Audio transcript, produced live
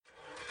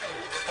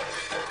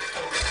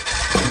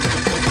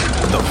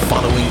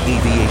Family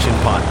Aviation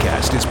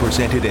Podcast is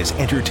presented as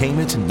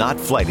entertainment, not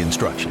flight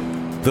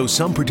instruction. Though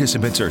some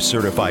participants are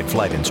certified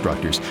flight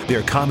instructors,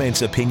 their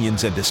comments,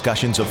 opinions, and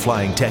discussions of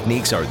flying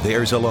techniques are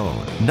theirs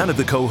alone. None of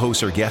the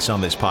co-hosts or guests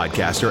on this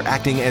podcast are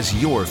acting as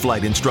your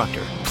flight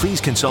instructor. Please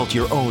consult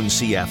your own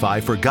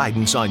CFI for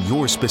guidance on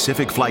your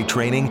specific flight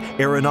training,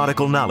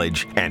 aeronautical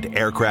knowledge, and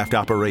aircraft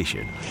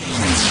operation.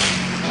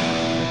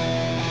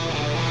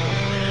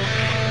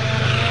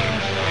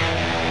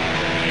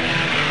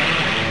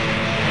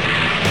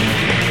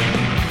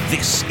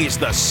 This is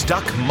the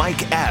Stuck Mike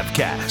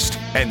Avcast,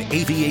 an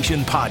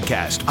aviation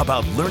podcast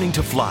about learning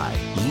to fly,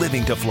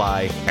 living to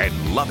fly,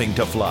 and loving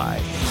to fly.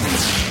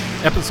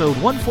 Episode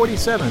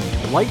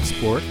 147, Light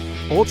Sport,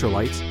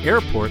 Ultralights,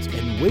 Airports,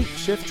 and Weight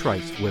Shift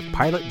Trikes with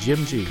pilot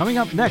Jim G. Coming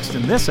up next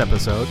in this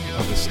episode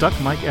of the Stuck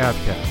Mike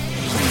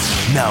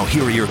Avcast. Now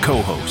here are your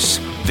co-hosts,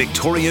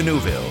 Victoria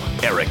Neuville,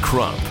 Eric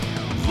Crump,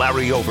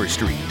 Larry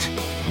Overstreet,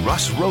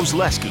 Russ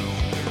Rosleski,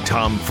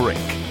 Tom Frick,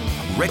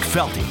 Rick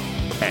Felty,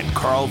 and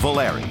Carl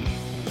Valeri.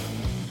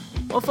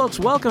 Well, folks,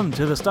 welcome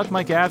to the Stuck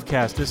Mike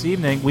Avcast. This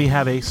evening, we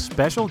have a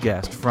special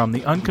guest from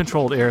the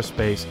Uncontrolled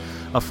Airspace,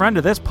 a friend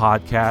of this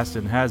podcast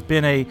and has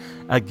been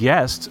a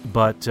guest,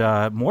 but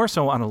more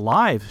so on a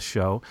live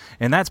show,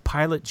 and that's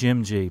Pilot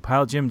Jim G.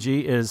 Pilot Jim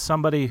G is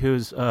somebody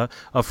who's a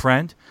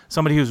friend,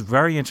 somebody who's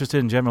very interested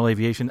in general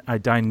aviation, a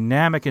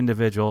dynamic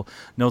individual,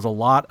 knows a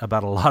lot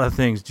about a lot of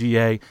things,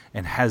 GA,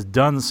 and has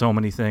done so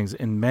many things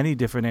in many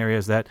different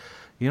areas that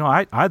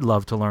I'd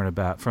love to learn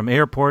about, from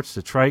airports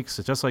to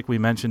trikes, just like we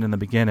mentioned in the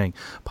beginning.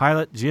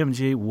 Pilot Jim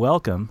G,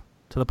 welcome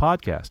to the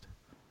podcast.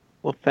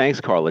 Well, thanks,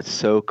 Carl. It's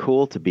so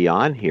cool to be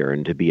on here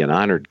and to be an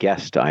honored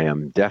guest. I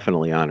am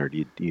definitely honored.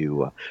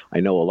 I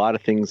know a lot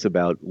of things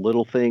about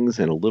little things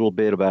and a little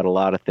bit about a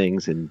lot of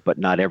things, but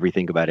not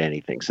everything about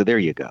anything. So there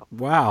you go.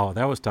 Wow,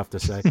 that was tough to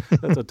say.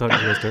 That's a tongue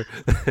twister.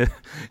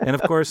 And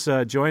of course,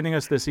 joining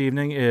us this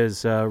evening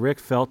is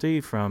Rick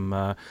Felty from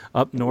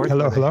up north.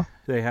 Hello.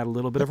 They had a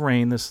little bit of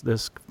rain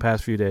this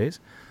past few days.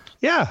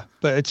 Yeah,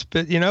 but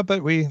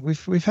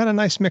we've had a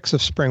nice mix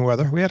of spring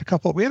weather. We had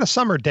a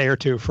summer day or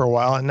two for a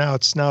while, and now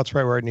it's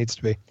right where it needs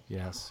to be.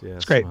 Yes.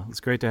 It's great. Well, it's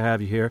great to have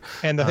you here.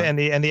 And the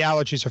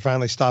allergies are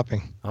finally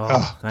stopping.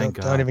 Thank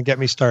God. Don't even get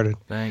me started.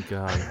 Thank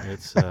God.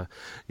 It's I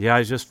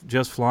was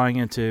just flying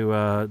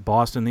into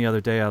Boston the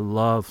other day. I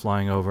love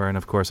flying over, and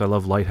of course I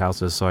love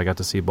lighthouses, so I got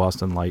to see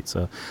Boston lights,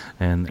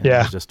 and it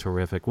was just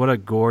terrific. What a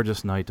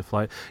gorgeous night to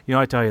fly.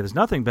 I tell you, there's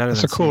nothing better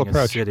than seeing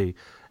a city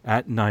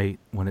at night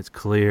when it's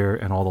clear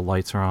and all the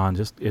lights are on.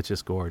 It's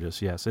just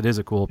gorgeous. Yes, it is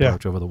a cool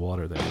approach over the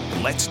water there.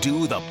 Let's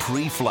do the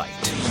pre-flight.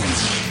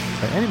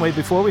 Anyway,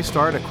 before we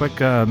start, a quick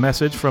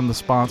message from the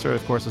sponsor.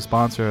 Of course, the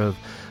sponsor of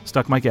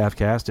Stuck Mike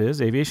Avcast is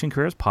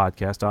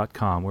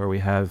aviationcareerspodcast.com, where we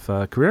have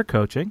career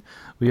coaching.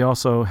 We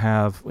also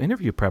have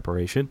interview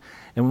preparation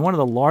and one of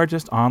the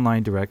largest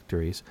online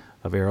directories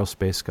of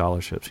aerospace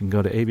scholarships. You can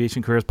go to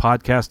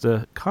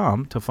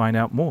aviationcareerspodcast.com to find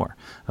out more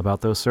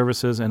about those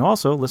services and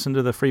also listen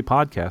to the free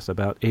podcast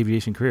about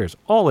aviation careers,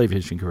 all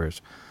aviation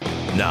careers.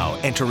 Now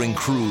entering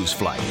cruise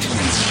flight.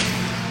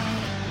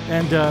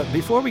 And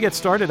before we get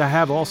started, I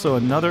have also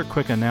another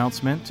quick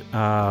announcement.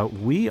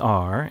 We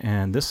are,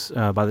 and this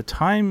by the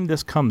time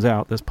this comes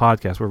out, this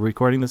podcast, we're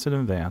recording this in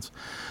advance,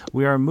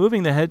 we are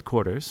moving the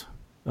headquarters,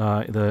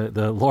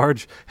 the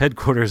large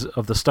headquarters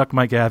of the Stuck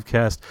Mike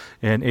Avcast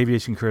and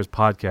Aviation Careers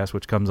podcast,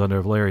 which comes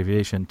under Valeri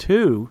Aviation,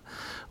 to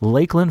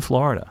Lakeland,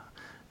 Florida.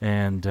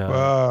 And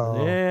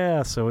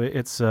so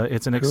it's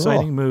an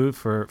exciting move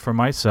for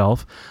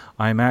myself.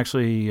 I'm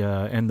actually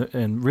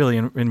and really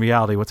in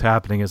reality, what's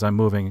happening is I'm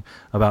moving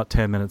about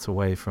 10 minutes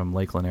away from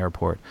Lakeland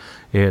Airport.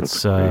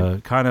 It's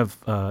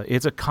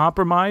it's a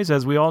compromise,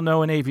 as we all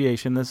know in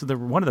aviation. This is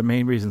one of the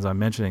main reasons I'm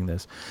mentioning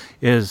this.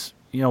 Is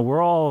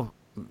we're all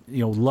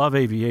love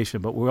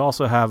aviation, but we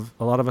also have,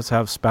 a lot of us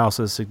have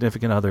spouses,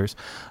 significant others,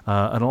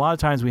 and a lot of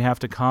times we have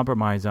to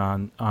compromise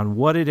on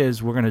what it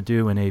is we're going to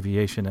do in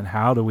aviation and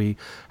how do we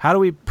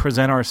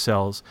present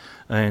ourselves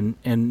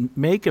and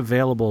make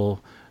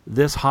available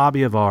this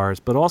hobby of ours,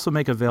 but also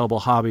make available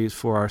hobbies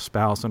for our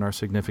spouse and our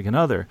significant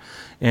other.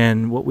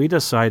 And what we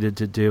decided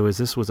to do is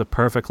this was a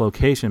perfect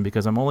location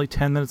because I'm only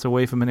 10 minutes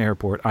away from an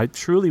airport. I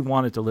truly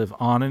wanted to live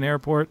on an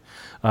airport.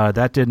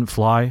 That didn't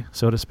fly,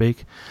 so to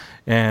speak.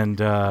 And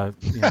that's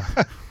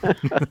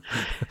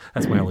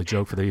my only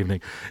joke for the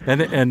evening.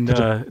 And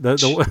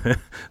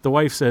the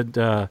wife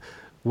said,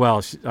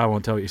 well, I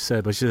won't tell what you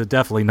said, but she said,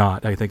 definitely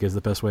not, I think is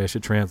the best way I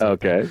should translate.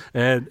 Okay.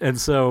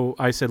 And so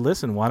I said,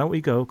 listen, why don't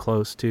we go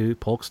close to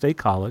Polk State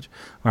College,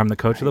 where I'm the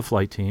coach of the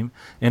flight team,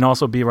 and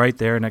also be right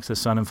there next to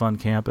Sun and Fun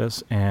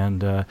campus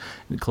and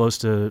close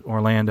to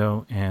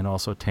Orlando and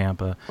also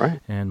Tampa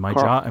and my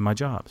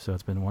job. So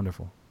it's been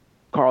wonderful.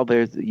 Carl,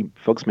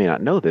 folks may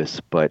not know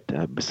this, but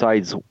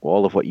besides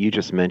all of what you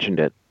just mentioned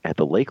at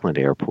the Lakeland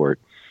Airport,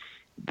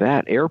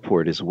 that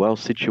airport is well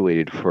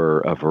situated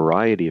for a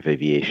variety of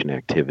aviation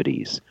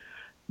activities.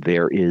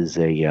 There is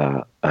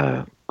a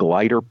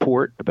glider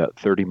port about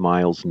 30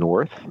 miles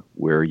north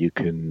where you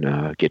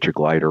can get your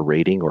glider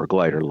rating or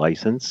glider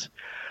license.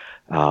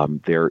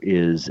 There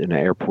is an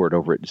airport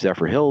over at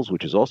Zephyr Hills,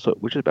 which is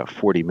about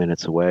 40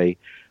 minutes away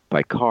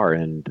by car,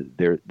 and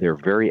they're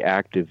very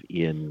active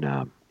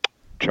in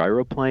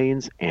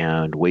gyroplanes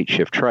and weight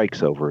shift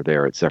trikes over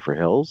there at Zephyr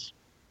Hills.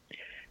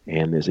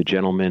 And there's a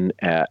gentleman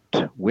at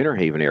Winter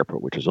Haven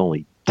Airport, which is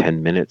only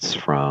 10 minutes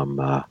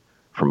from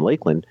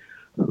Lakeland,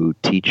 who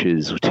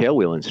teaches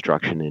tailwheel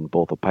instruction in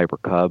both a Piper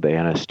Cub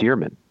and a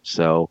Stearman.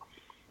 So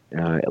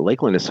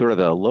Lakeland is sort of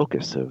the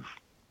locus of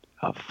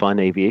fun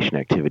aviation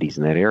activities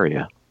in that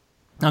area.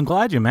 I'm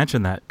glad you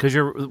mentioned that, because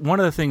one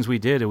of the things we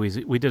did,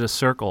 we did a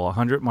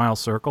 100-mile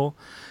circle,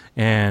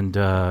 and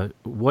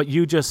what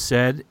you just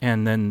said,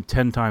 and then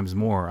 10 times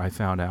more, I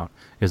found out,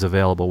 is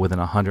available within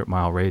a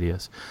 100-mile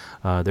radius.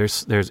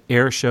 There's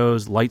air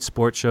shows, light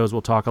sport shows.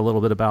 We'll talk a little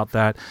bit about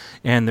that.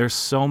 And there's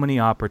so many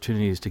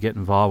opportunities to get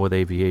involved with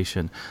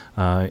aviation.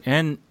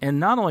 And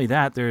not only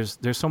that, there's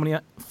so many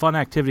fun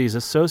activities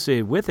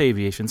associated with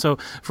aviation. So,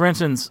 for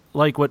instance,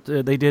 like what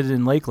they did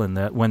in Lakeland,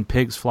 that When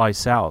Pigs Fly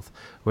South,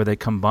 where they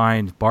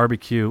combined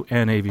barbecue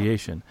and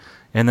aviation.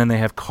 And then they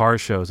have car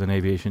shows and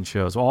aviation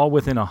shows, all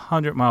within a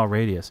 100-mile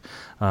radius.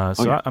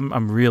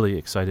 I'm really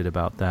excited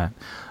about that.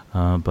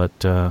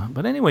 But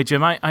anyway,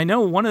 Jim, I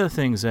know one of the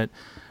things that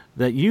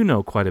you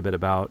know quite a bit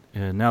about,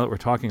 and now that we're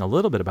talking a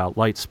little bit about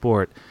light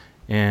sport,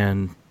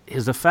 and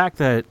is the fact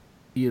that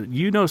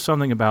you know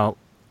something about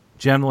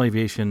general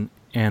aviation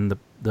and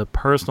the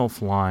personal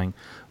flying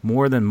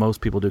more than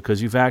most people do,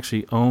 because you've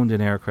actually owned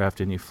an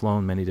aircraft and you've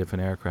flown many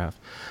different aircraft.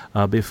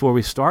 Before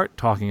we start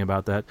talking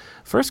about that,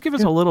 first give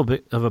us a little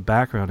bit of a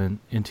background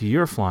into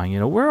your flying.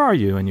 Where are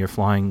you in your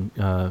flying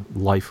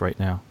life right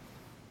now?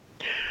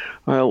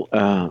 Well,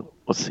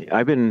 let's see.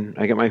 I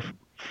got my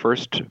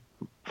first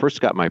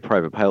got my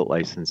private pilot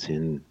license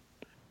in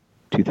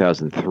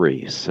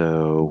 2003.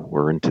 So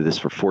we're into this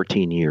for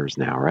 14 years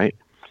now, right?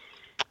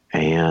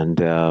 And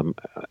I'm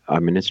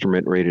an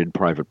instrument-rated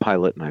private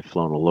pilot, and I've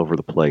flown all over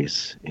the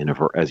place in,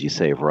 as you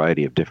say, a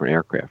variety of different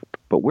aircraft.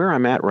 But where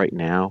I'm at right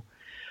now,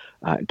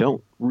 I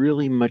don't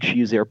really much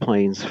use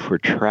airplanes for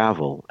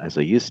travel as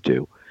I used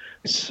to.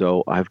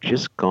 So I've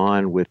just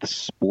gone with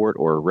sport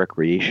or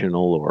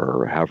recreational,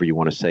 or however you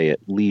want to say it,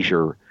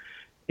 leisure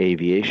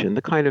aviation,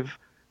 the kind of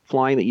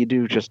flying that you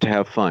do just to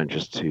have fun,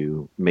 just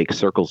to make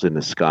circles in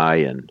the sky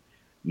and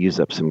use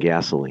up some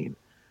gasoline.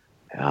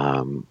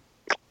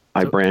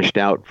 I branched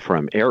out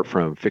from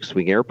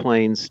fixed-wing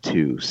airplanes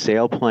to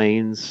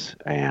sailplanes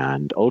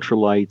and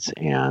ultralights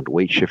and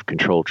weight shift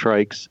control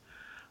trikes,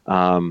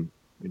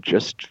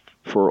 just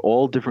for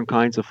all different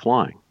kinds of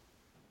flying.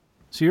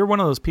 So you're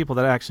one of those people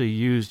that actually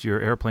used your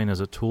airplane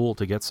as a tool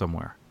to get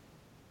somewhere.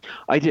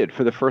 I did.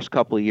 For the first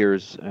couple of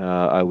years,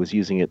 I was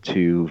using it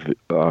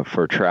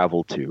for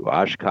travel to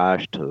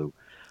Oshkosh, to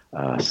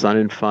Sun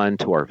and Fun,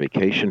 to our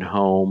vacation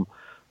home,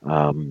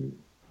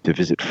 to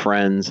visit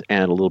friends,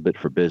 and a little bit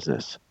for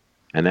business.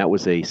 And that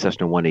was a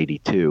Cessna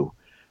 182.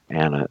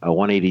 And a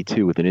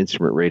 182 with an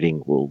instrument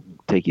rating will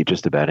take you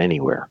just about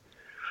anywhere.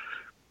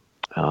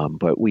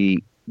 But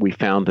we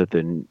found that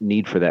the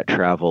need for that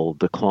travel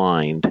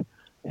declined,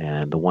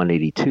 and the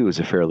 182 is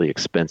a fairly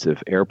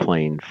expensive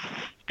airplane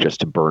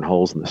just to burn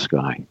holes in the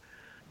sky.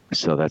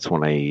 So that's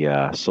when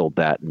I sold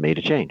that and made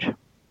a change.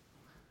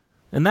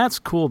 And that's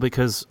cool,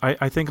 because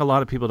I think a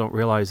lot of people don't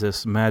realize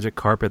this magic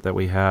carpet that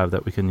we have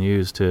that we can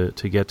use to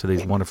get to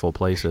these wonderful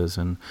places.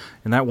 And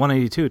that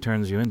 182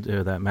 turns you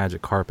into that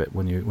magic carpet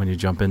when you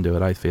jump into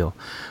it, I feel.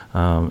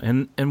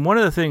 And one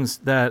of the things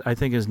that I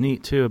think is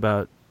neat, too,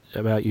 about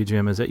you,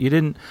 Jim, is that you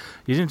didn't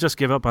just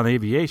give up on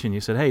aviation.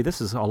 You said, hey, this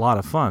is a lot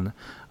of fun.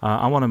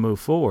 I want to move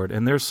forward.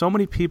 And there's so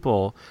many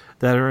people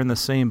that are in the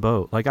same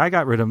boat. Like, I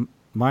got rid of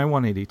my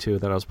 182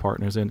 that I was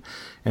partners in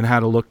and had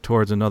to look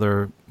towards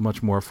another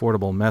much more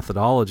affordable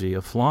methodology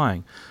of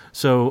flying.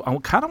 So I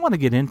kind of want to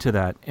get into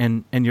that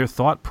and your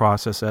thought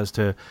process as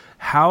to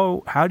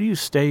how do you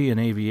stay in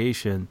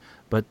aviation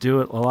but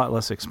do it a lot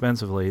less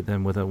expensively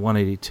than with a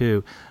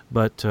 182,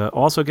 but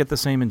also get the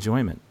same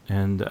enjoyment.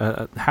 And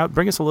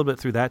bring us a little bit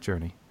through that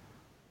journey.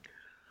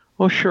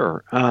 Well,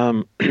 sure.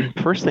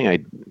 First thing I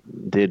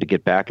did to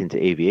get back into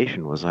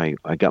aviation was I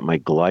got my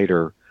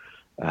glider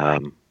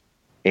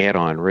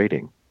add-on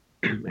rating,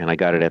 and I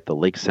got it at the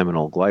Lake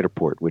Seminole Glider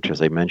Port, which,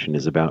 as I mentioned,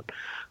 is about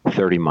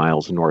 30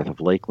 miles north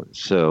of Lakeland.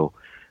 So,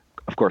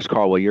 of course,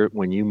 Carl,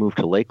 when you move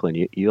to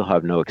Lakeland, you'll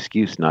have no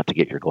excuse not to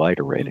get your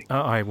glider rating.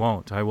 I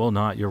won't. I will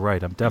not. You're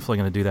right. I'm definitely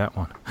going to do that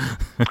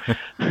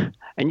one.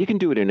 And you can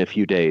do it in a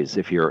few days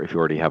if you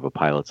already have a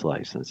pilot's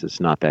license. It's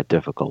not that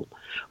difficult.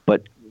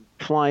 But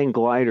flying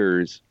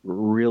gliders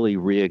really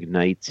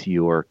reignites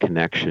your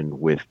connection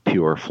with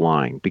pure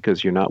flying,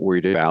 because you're not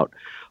worried about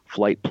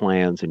flight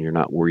plans, and you're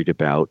not worried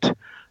about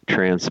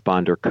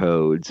transponder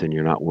codes, and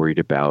you're not worried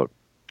about,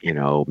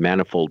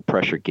 manifold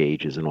pressure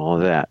gauges and all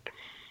of that.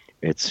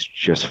 It's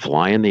just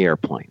flying the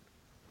airplane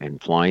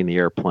and flying the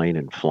airplane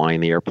and flying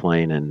the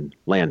airplane and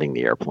landing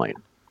the airplane.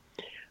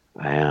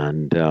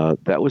 And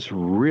that was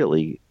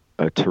really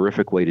a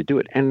terrific way to do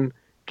it. And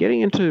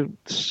getting into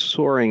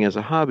soaring as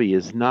a hobby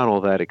is not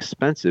all that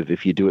expensive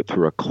if you do it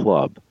through a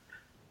club.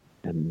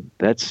 And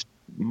that's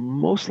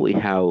mostly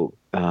how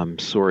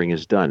soaring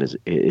is done is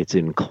it's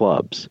in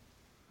clubs.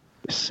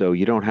 So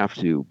you don't have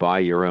to buy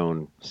your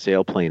own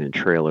sailplane and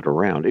trail it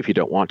around if you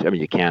don't want to. I mean,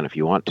 you can if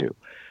you want to.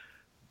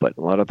 But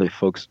a lot of the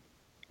folks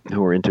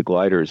who are into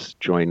gliders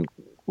join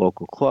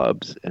local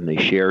clubs, and they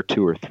share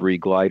 2 or 3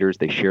 gliders.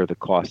 They share the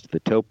cost of the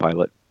tow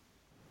pilot,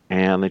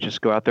 and they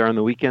just go out there on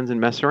the weekends and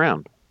mess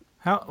around.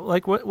 How,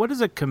 like, what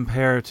does it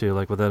compare to,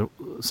 like, with a,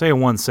 say, a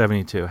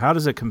 172? How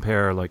does it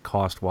compare, like,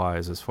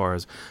 cost-wise as far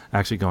as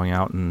actually going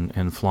out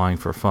and flying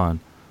for fun?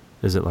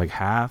 Is it, like,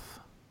 half?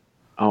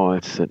 Oh,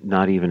 it's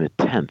not even a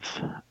tenth.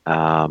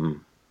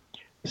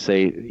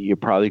 Say you're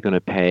probably going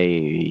to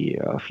pay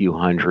a few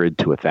 $100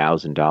 to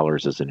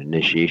 $1,000 as an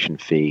initiation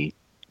fee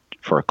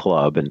for a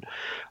club, and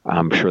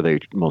I'm sure they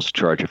most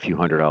charge a few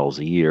 $100s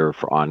a year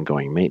for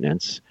ongoing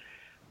maintenance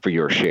for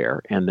your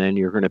share, and then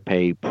you're going to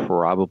pay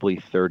probably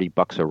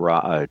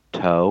 $30 a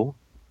tow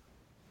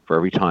for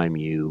every time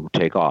you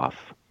take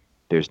off.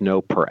 There's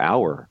no per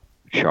hour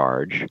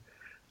charge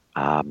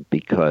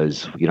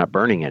because you're not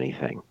burning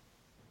anything.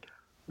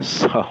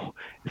 So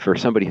for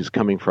somebody who's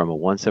coming from a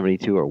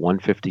 172 or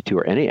 152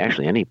 or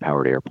any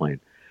powered airplane,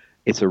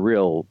 it's a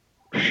real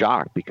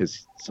shock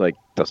because it's like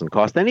doesn't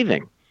cost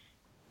anything,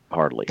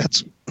 hardly.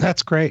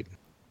 That's great.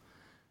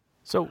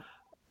 So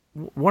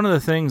one of the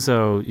things,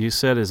 though, you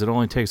said is it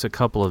only takes a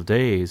couple of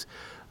days.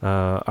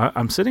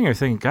 I'm sitting here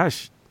thinking,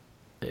 gosh,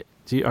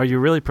 are you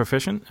really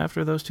proficient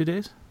after those 2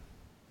 days?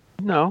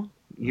 No,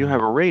 you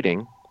have a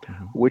rating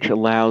which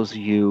allows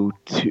you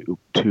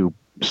to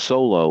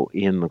solo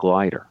in the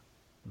glider.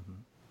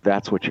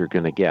 That's what you're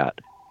going to get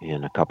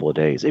in a couple of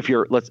days.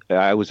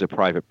 I was a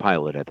private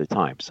pilot at the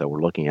time, so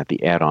we're looking at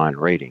the add-on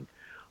rating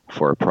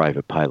for a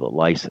private pilot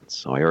license.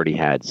 So I already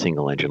had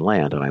single engine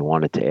land, and I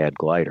wanted to add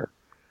glider.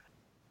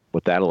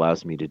 What that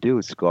allows me to do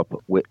is to go up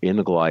in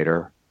the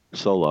glider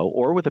solo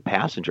or with a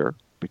passenger,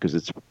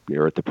 because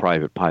you're at the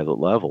private pilot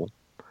level.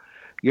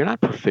 You're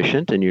not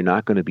proficient, and you're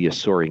not going to be a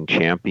soaring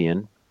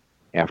champion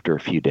after a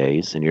few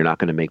days, and you're not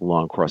going to make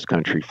long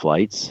cross-country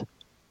flights.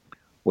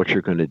 What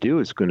you're going to do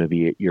is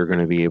you're going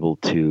to be able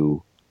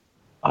to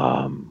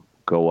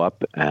go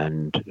up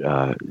and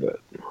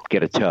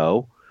get a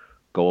tow,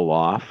 go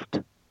aloft,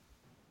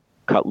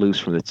 cut loose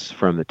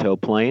from the tow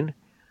plane,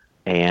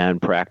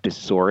 and practice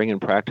soaring and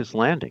practice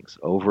landings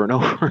over and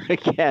over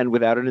again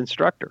without an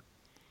instructor.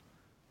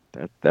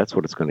 That's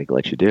what it's going to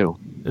let you do.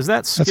 Is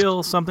that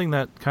skill something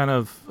that kind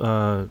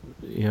of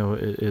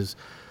is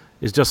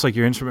just like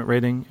your instrument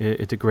rating?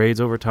 It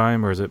degrades over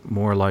time, or is it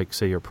more like,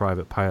 say, your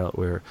private pilot,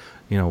 where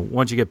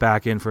once you get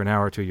back in for an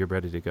hour or two, you're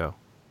ready to go?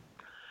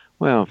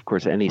 Well, of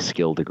course, any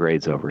skill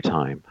degrades over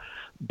time,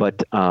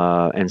 but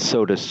and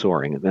so does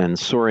soaring. And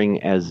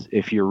soaring, as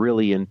if you're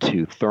really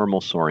into thermal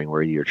soaring,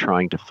 where you're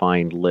trying to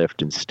find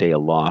lift and stay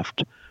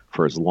aloft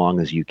for as long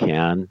as you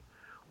can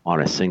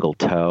on a single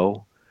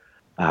tow.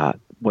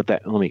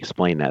 Let me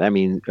explain that. I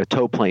mean, a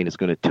tow plane is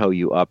going to tow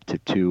you up to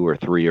 2 or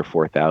 3 or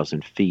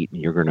 4,000 feet,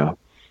 and you're going to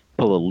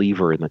pull a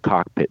lever in the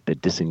cockpit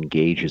that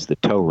disengages the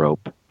tow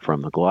rope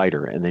from the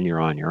glider, and then you're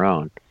on your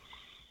own.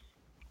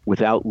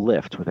 Without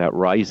lift, without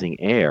rising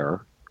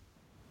air,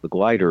 the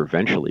glider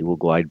eventually will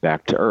glide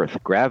back to Earth.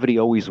 Gravity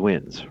always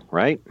wins,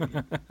 right?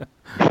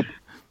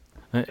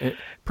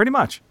 Pretty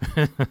much.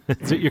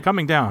 You're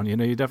coming down.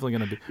 You're definitely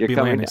going to be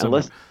landing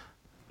somewhere.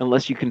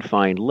 Unless you can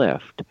find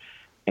lift.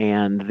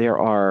 And there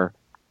are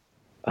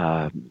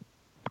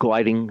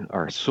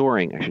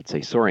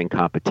soaring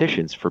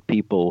competitions for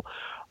people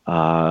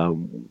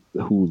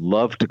who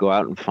love to go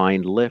out and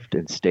find lift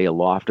and stay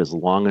aloft as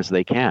long as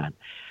they can.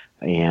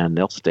 And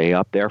they'll stay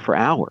up there for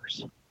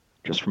hours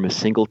just from a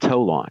single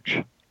tow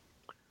launch.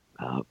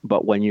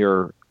 But when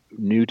you're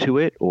new to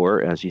it,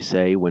 or as you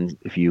say,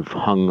 if you've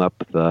hung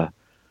up the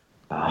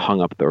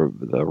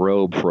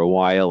robe for a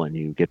while and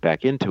you get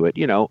back into it,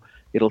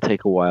 it'll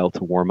take a while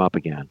to warm up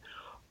again.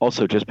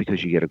 Also, just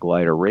because you get a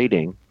glider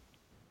rating,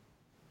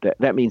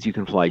 that means you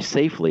can fly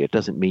safely. It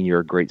doesn't mean you're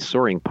a great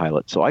soaring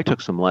pilot. So I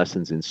took some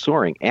lessons in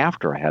soaring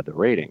after I had the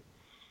rating,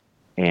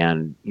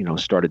 and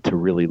started to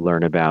really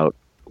learn about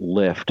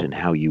lift and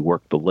how you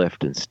work the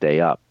lift and stay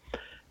up.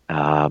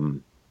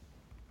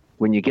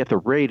 When you get the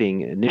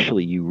rating,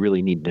 initially you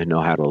really need to know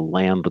how to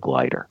land the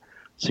glider.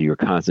 So you're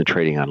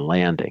concentrating on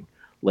landing.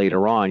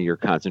 Later on, you're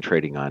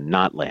concentrating on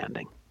not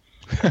landing,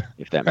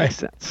 if that makes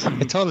sense.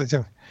 It totally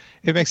does.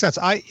 It makes sense.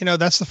 I don't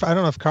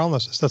know if Carl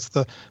knows this.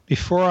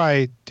 Before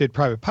I did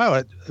private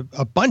pilot,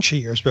 a bunch of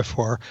years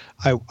before,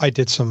 I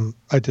did some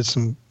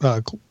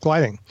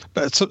gliding,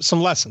 but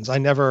some lessons. I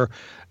never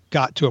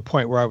got to a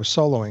point where I was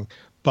soloing,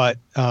 but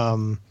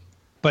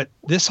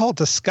this whole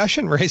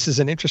discussion raises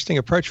an interesting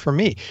approach for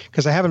me,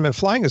 because I haven't been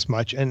flying as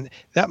much, and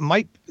that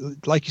might,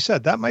 like you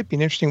said, that might be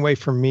an interesting way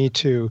for me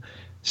to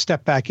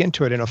step back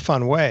into it in a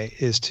fun way,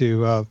 is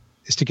to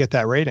get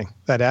that rating,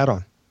 that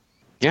add-on.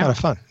 It's kind of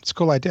fun. It's a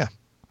cool idea.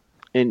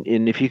 And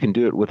if you can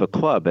do it with a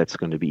club, that's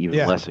going to be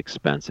even less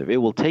expensive. It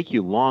will take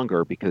you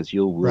longer because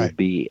you'll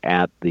be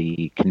at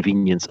the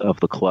convenience of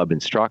the club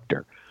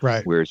instructor.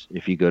 Right. Whereas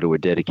if you go to a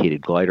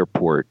dedicated glider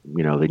port,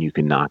 then you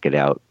can knock it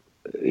out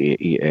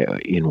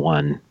in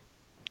one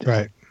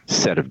Right.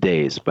 set of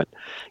days. But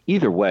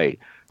either way,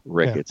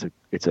 Rick,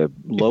 it's a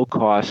low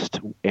cost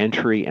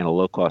entry and a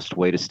low cost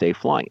way to stay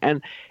flying.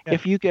 And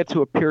if you get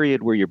to a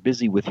period where you're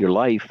busy with your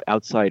life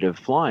outside of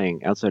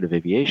flying, outside of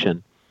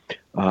aviation,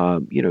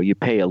 you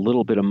pay a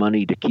little bit of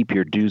money to keep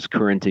your dues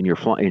current in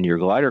your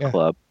glider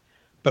club.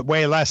 But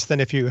way less than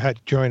if you had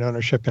joint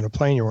ownership in a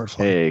plane you weren't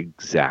flying.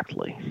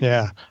 Exactly.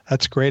 Yeah,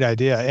 that's a great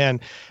idea. And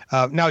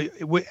now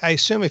I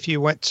assume if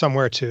you went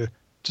somewhere to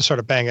sort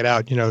of bang it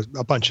out,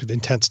 a bunch of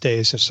intense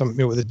days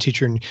or with a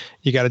teacher and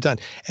you got it done.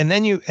 And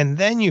then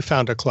you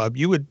found a club,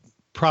 you would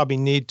probably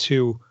need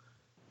to,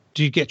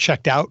 do you get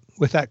checked out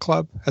with that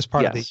club as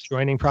part of the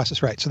joining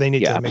process? Right. So they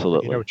need to make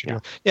sure you know what you're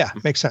doing. Yeah,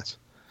 makes sense.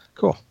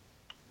 Cool.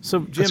 So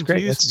Jim,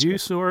 do you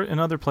soar in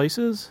other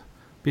places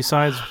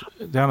besides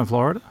down in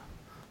Florida?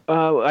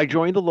 I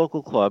joined the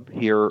local club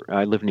here.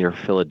 I live near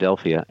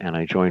Philadelphia, and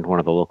I joined one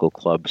of the local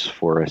clubs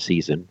for a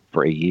season,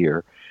 for a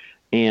year.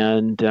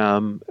 And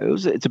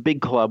it's a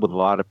big club with a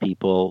lot of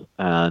people,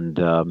 and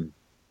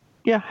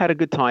had a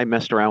good time,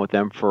 messed around with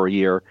them for a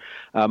year.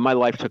 My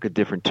life took a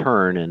different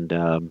turn,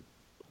 and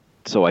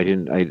so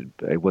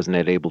I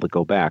wasn't able to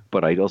go back.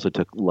 But I also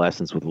took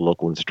lessons with a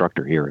local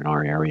instructor here in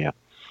our area,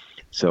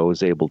 so I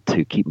was able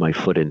to keep my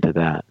foot into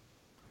that.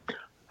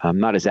 I'm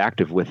not as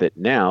active with it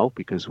now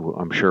because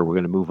I'm sure we're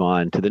going to move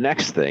on to the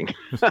next thing.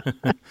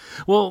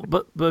 Well,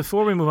 but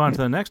before we move on to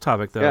the next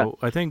topic, though,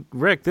 I think,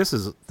 Rick, this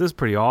is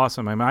pretty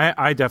awesome. I mean,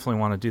 I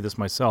definitely want to do this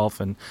myself.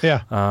 And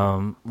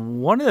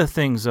one of the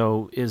things,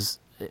 though, is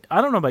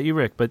I don't know about you,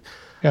 Rick, but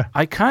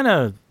I'm kind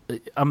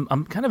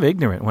of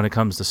ignorant when it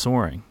comes to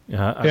soaring.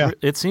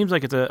 It seems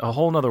like it's a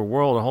whole other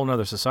world, a whole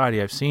other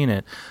society. I've seen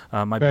it.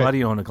 My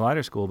buddy owned a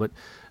glider school, but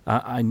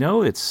I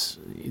know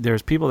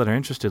there's people that are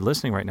interested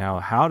listening right now.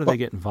 How do they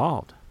get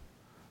involved?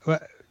 Well,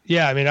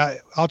 I mean,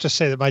 I'll just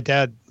say that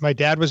my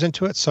dad was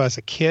into it. So as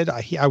a kid,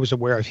 I was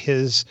aware of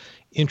his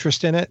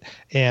interest in it,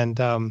 and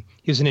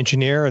he was an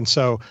engineer, and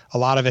so a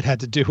lot of it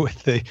had to do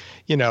with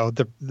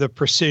the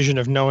precision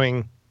of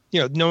knowing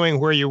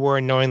where you were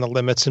and knowing the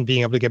limits and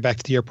being able to get back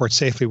to the airport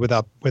safely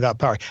without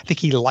power. I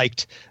think he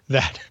liked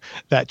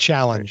that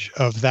challenge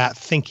of that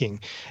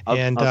thinking. I'll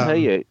tell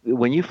you,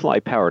 when you fly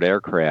powered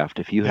aircraft,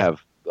 if you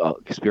have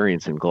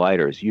experience in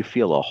gliders, you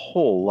feel a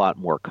whole lot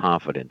more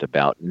confident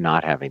about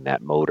not having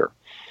that motor.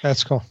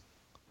 That's cool.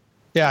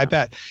 Yeah, I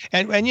bet.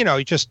 And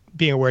just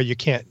being aware you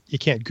can't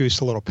goose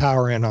a little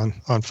power in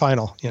on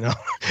final,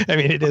 I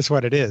mean, it is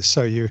what it is.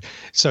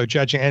 So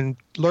judging and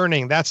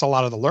learning, that's a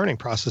lot of the learning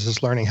process,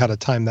 is learning how to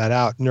time that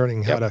out,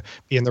 learning how to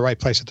be in the right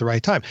place at the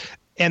right time.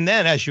 And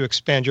then as you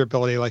expand your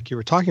ability, like you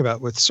were talking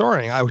about with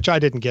soaring, which I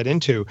didn't get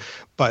into,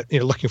 but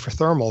looking for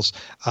thermals,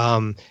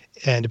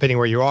 and depending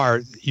where you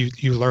are,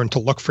 you learn to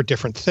look for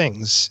different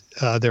things.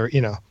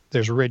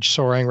 There's ridge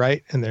soaring,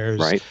 right? And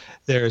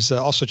there's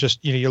also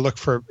just, you look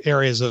for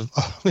areas of,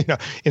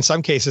 in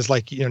some cases,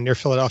 like, near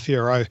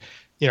Philadelphia, or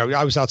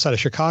I was outside of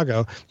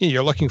Chicago,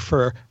 you're looking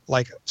for,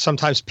 like,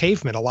 sometimes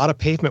pavement. A lot of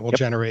pavement will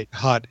generate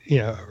hot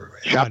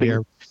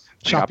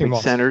shopping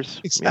malls. Centers.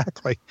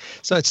 Exactly.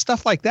 So it's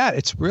stuff like that.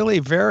 It's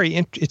really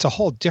it's a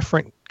whole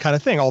different kind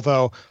of thing,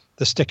 although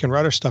the stick and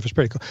rudder stuff is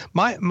pretty cool.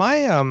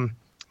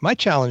 My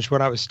challenge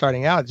when I was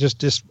starting out,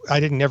 I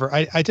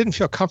didn't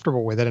feel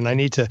comfortable with it, and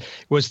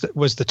was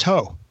the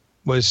toe,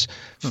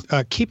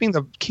 keeping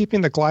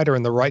the glider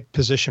in the right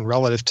position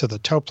relative to the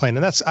tow plane.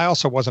 And I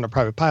also wasn't a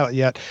private pilot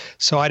yet,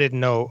 so I didn't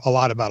know a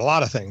lot about a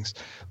lot of things.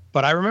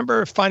 But I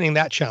remember finding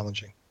that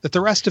challenging. That the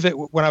rest of it,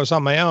 when I was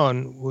on my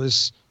own,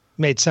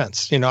 made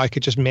sense. I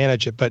could just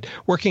manage it. But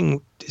working,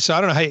 so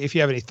I don't know if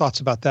you have any thoughts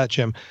about that,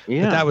 Jim.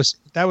 Yeah. But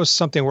that was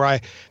something where I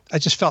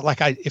just felt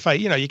like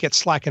you get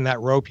slack in that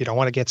rope. You don't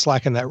want to get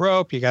slack in that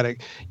rope. You got to,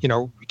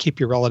 keep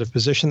your relative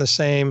position the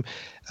same.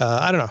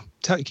 I don't know.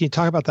 Can you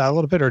talk about that a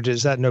little bit, or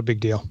is that no big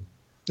deal?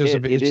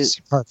 It is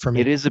part for me.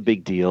 It is a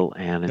big deal,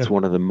 and it's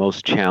one of the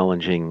most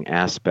challenging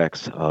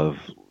aspects of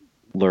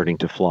learning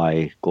to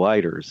fly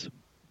gliders.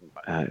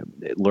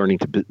 Learning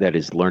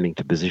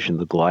to position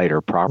the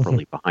glider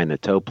properly behind the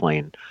tow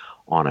plane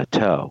on a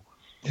tow.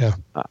 Yeah.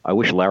 I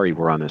wish Larry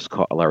were on this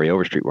call. Larry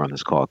Overstreet were on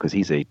this call, because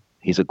he's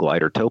a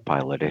glider tow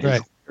pilot at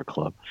his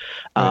club.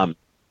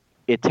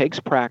 It takes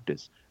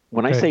practice.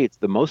 When I say it's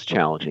the most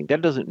challenging,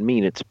 that doesn't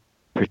mean it's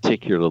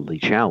particularly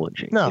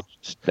challenging. No,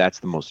 that's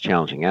the most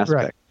challenging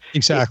aspect. Right.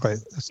 Exactly.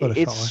 That's what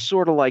it's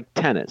sort of like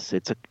tennis.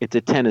 It's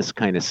a tennis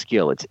kind of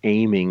skill. It's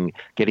aiming,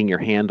 getting your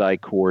hand-eye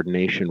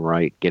coordination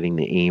right, getting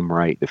the aim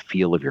right, the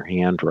feel of your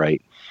hand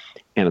right.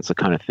 And it's the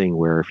kind of thing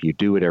where if you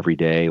do it every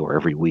day or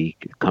every week,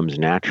 it comes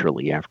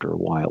naturally after a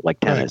while, like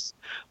tennis.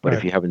 Right. But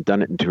if you haven't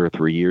done it in 2 or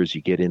 3 years,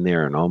 you get in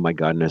there and, oh my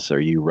goodness, are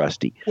you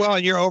rusty? Well,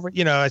 you're over,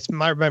 it's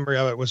my memory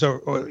of it was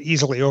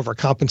easily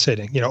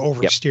overcompensating,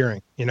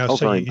 oversteering,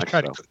 so you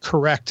try to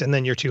correct, and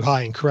then you're too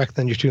high, and correct,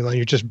 then you're too low,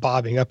 you're just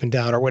bobbing up and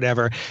down or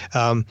whatever.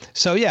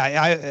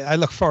 I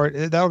look forward,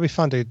 that'll be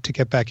fun to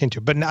get back into,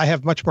 but I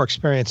have much more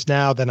experience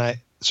now than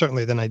I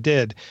certainly than I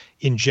did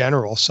in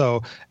general.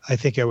 So I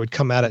think I would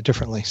come at it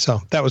differently. So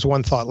that was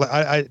one thought.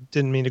 I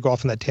didn't mean to go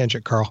off on that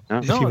tangent, Carl. No,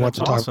 if you want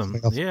to awesome. talk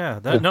something else. Yeah,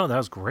 that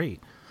was great.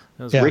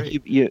 That was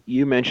Rick,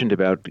 you mentioned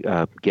about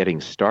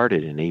getting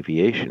started in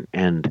aviation,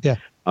 and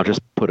I'll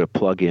just put a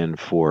plug in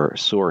for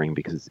soaring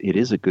because it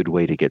is a good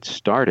way to get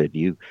started.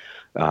 You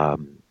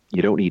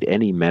don't need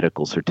any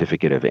medical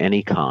certificate of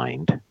any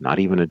kind, not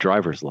even a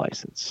driver's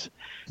license.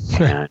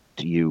 And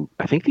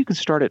I think you can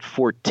start at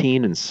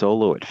 14 and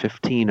solo at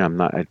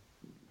 15.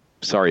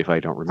 Sorry if I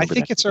don't remember. I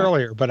think it's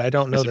earlier, but I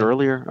don't know. Is it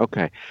earlier?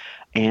 Okay.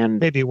 And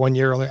maybe 1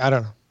 year earlier. I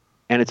don't know.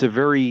 And it's a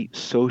very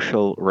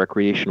social,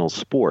 recreational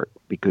sport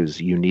because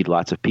you need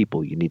lots of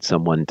people. You need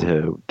someone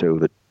to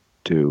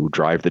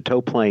drive the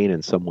tow plane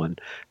and someone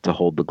to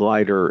hold the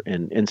glider.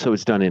 And so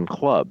it's done in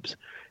clubs.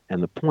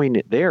 And the point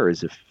there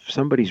is if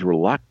somebody's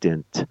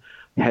reluctant,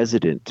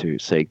 hesitant to,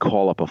 say,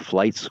 call up a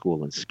flight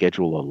school and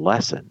schedule a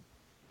lesson,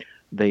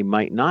 they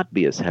might not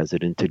be as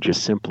hesitant to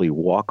just simply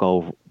walk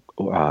over,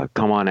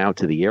 come on out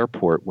to the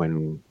airport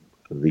when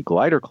the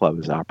glider club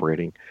is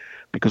operating,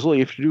 because all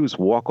you have to do is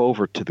walk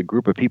over to the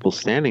group of people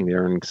standing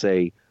there and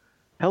say,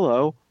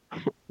 hello,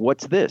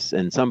 what's this?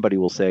 And somebody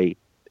will say,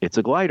 it's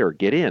a glider,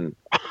 get in.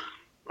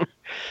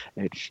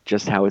 It's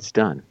just how it's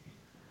done.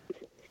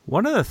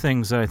 One of the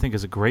things that I think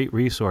is a great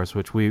resource,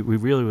 which we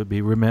really would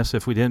be remiss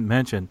if we didn't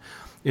mention,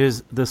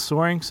 is the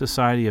Soaring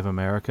Society of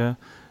America.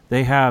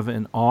 They have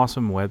an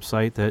awesome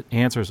website that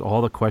answers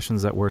all the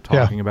questions that we're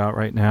talking about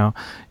right now.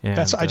 And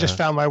I just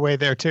found my way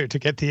there too to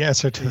get the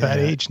answer to that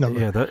age number.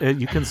 Yeah,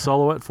 you can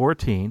solo at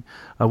 14,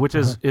 which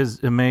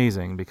is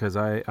amazing because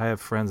I have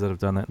friends that have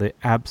done that. They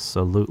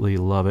absolutely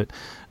love it,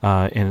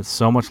 and it's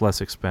so much less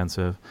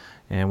expensive.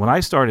 And when I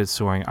started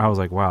soaring, I was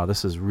like, wow,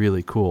 this is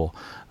really cool.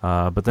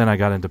 But then I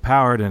got into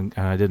powered and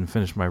I didn't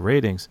finish my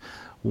ratings.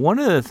 One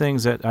of the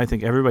things that I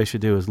think everybody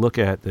should do is look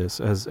at this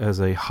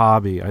as a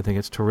hobby. I think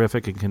it's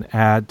terrific. It can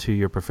add to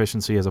your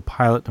proficiency as a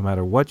pilot no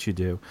matter what you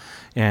do.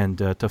 And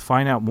to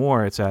find out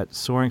more, it's at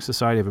Soaring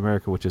Society of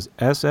America, which is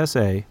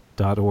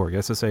ssa.org,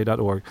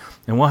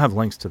 and we'll have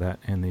links to that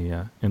in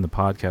the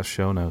podcast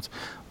show notes.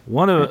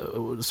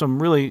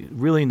 Some really,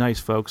 really nice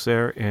folks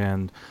there,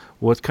 and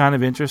what's kind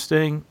of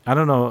interesting, I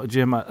don't know,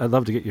 Jim, I'd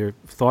love to get your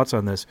thoughts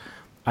on this.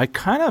 I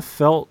kind of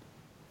felt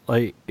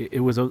like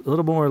it was a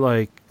little more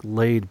like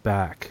laid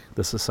back,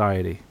 the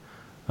society,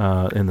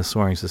 in the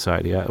Soaring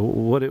Society.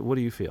 What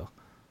do you feel?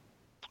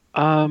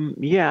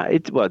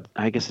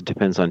 I guess it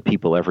depends on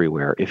people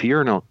everywhere. If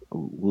you're in a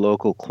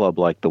local club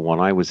like the one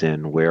I was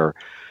in, where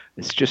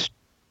it's just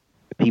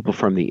people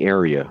from the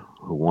area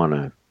who want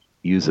to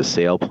use a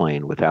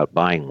sailplane without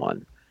buying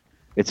one,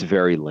 it's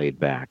very laid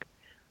back.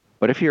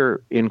 But if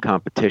you're in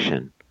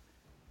competition,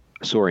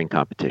 soaring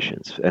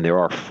competitions, and there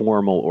are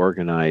formal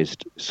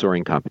organized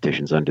soaring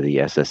competitions under the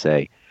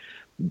SSA,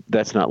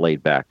 that's not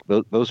laid back.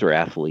 Those are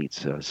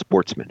athletes,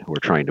 sportsmen who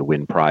are trying to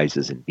win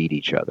prizes and beat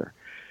each other.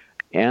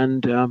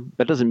 And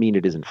that doesn't mean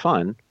it isn't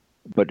fun,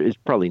 but it's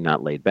probably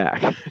not laid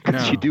back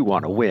because you do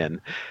want to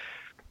win.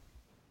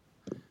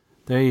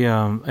 They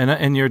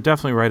and you're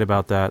definitely right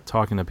about that.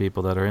 Talking to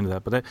people that are into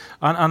that, but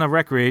on a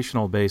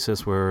recreational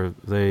basis, where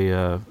they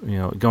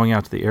going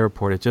out to the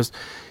airport,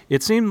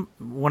 it seemed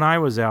when I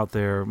was out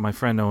there, my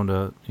friend owned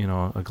a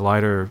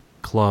glider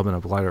club and a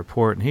glider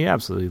port, and he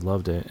absolutely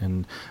loved it.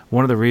 And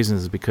one of the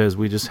reasons is because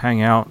we just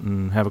hang out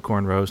and have a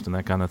corn roast and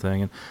that kind of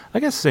thing. And I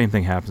guess the same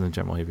thing happens in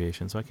general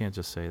aviation, so I can't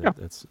just say that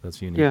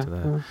that's unique to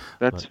that.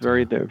 That's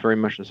very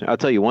much the same. I'll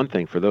tell you one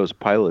thing: for those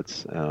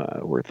pilots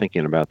who are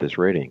thinking about this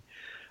rating,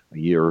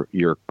 your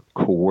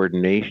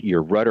coordination,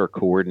 your rudder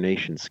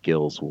coordination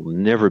skills will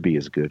never be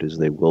as good as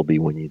they will be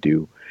when you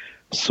do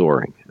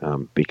soaring,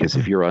 because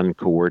if you're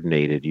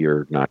uncoordinated,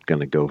 you're not going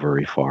to go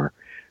very far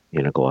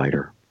in a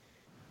glider,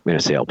 in a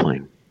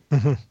sailplane.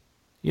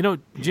 Mm-hmm.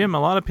 Jim, a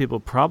lot of people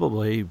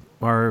probably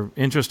are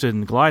interested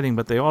in gliding,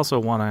 but they also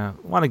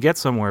want to get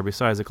somewhere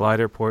besides a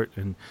glider port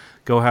and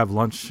go have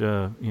lunch,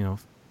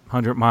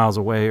 100 miles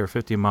away or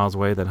 50 miles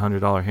away, that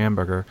 $100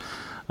 hamburger.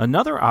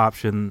 Another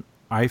option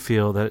I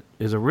feel that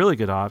is a really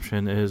good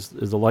option is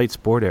the light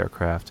sport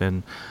aircraft.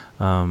 And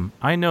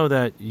I know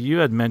that you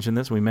had mentioned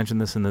this, we mentioned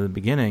this in the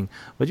beginning,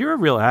 but you're a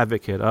real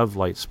advocate of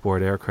light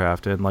sport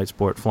aircraft and light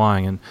sport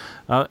flying. And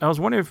I was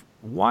wondering,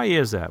 why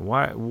is that?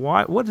 Why?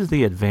 What is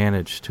the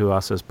advantage to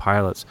us as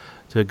pilots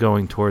to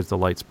going towards the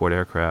light sport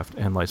aircraft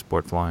and light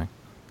sport flying?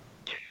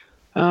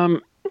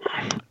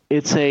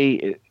 It's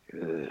a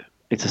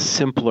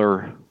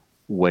simpler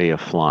way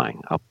of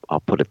flying. I'll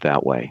put it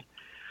that way.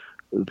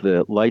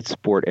 The light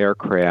sport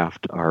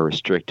aircraft are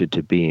restricted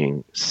to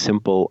being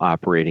simple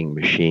operating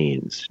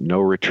machines,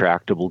 no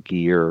retractable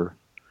gear,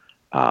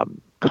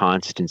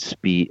 constant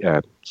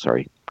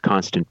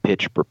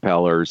pitch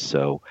propellers,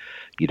 so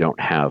you don't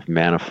have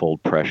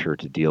manifold pressure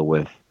to deal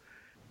with.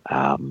 There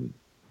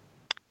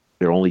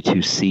are only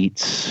 2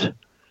 seats.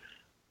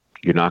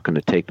 You're not going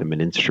to take them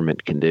in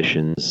instrument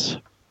conditions.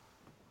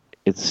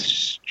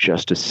 It's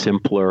just a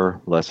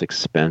simpler, less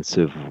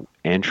expensive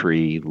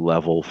entry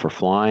level for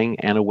flying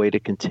and a way to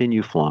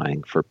continue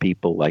flying for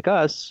people like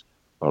us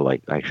or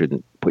like, I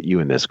shouldn't put you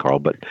in this, Carl,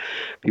 but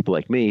people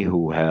like me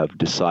who have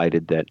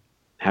decided that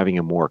having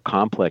a more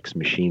complex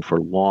machine for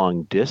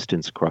long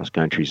distance cross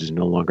countries is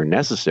no longer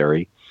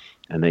necessary,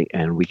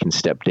 and we can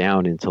step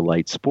down into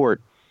light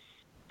sport,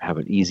 have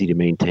an easy to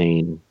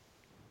maintain,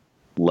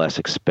 less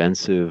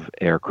expensive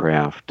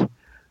aircraft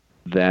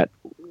that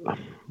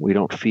we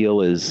don't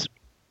feel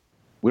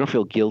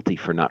guilty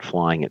for not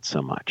flying it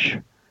so much.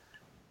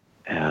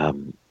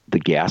 The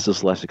gas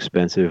is less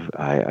expensive.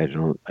 I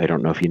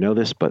don't know if you know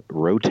this, but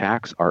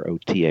Rotax,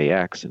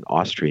 ROTAX, an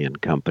Austrian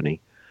company,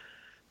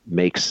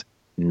 makes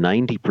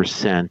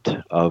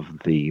 90% of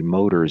the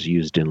motors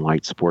used in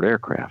light sport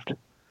aircraft.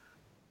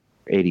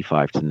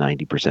 85 to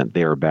 90%,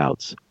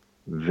 thereabouts.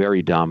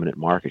 Very dominant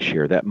market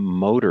share. That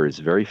motor is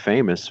very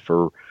famous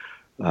for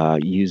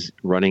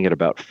running at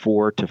about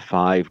 4 to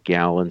 5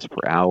 gallons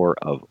per hour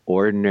of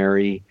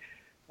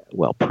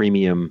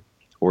premium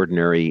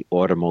ordinary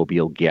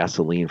automobile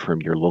gasoline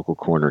from your local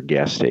corner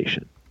gas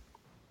station.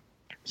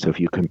 So if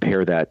you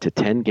compare that to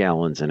 10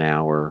 gallons an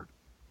hour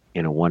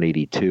in a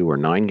 182 or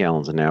 9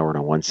 gallons an hour in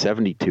a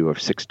 172 of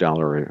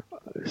 $6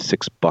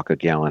 a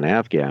gallon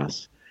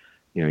avgas,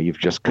 you've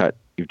just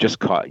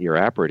caught your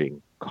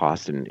operating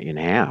cost in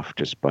half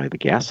just by the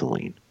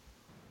gasoline.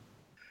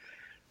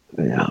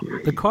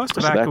 The cost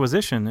of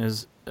acquisition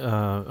is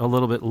a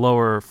little bit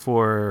lower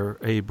for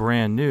a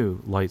brand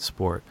new light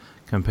sport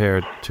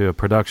compared to a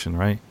production,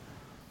 right?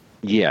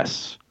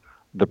 Yes,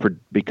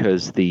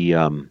 because the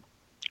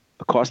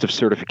cost of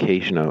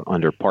certification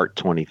under Part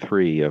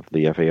 23 of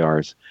the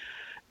FARs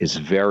is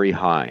very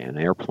high. An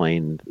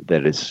airplane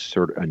that is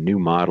a new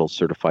model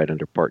certified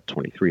under Part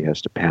 23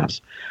 has to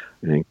pass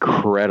an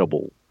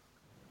incredible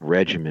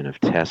regimen of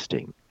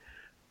testing,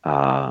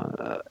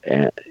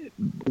 and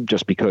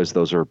just because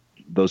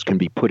those can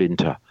be put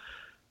into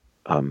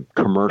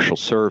commercial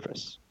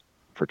service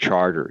for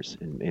charters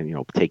and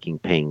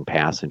paying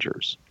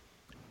passengers.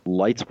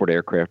 Light sport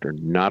aircraft are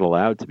not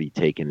allowed to be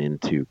taken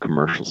into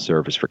commercial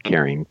service for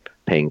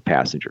paying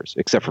passengers,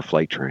 except for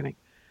flight training.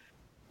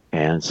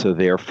 And so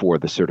therefore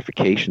the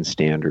certification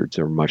standards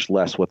are much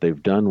less. What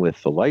they've done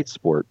with the light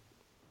sport,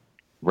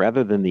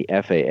 rather than the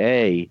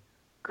FAA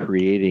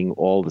creating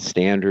all the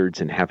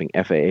standards and having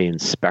FAA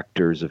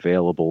inspectors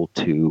available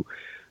to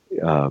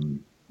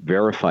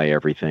verify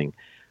everything,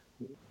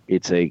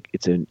 it's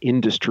an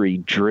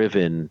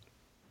industry-driven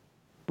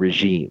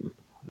regime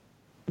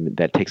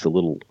that takes a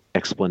little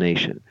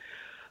explanation.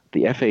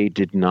 The FAA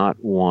did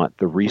not want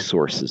the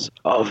resources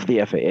of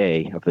the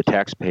FAA, of the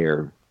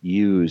taxpayer,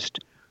 used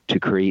to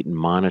create and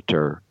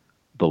monitor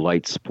the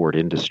light sport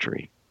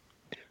industry.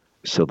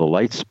 So the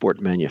light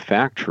sport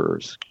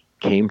manufacturers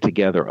came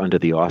together under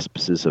the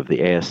auspices of the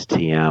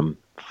ASTM,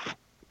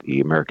 the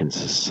American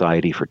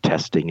Society for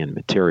Testing and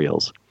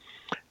Materials.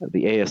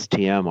 The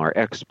ASTM are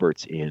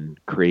experts in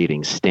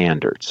creating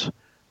standards.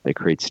 They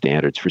create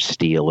standards for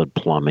steel and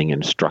plumbing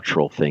and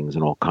structural things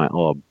and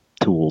all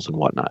tools and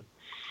whatnot.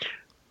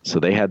 So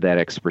they had that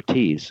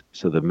expertise.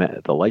 So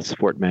the light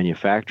sport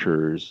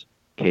manufacturers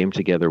came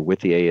together with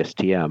the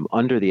ASTM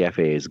under the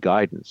FAA's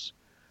guidance,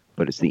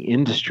 but it's the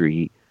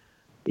industry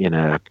in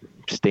a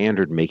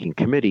standard-making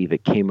committee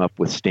that came up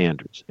with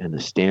standards. And the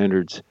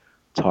standards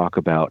talk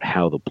about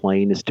how the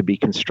plane is to be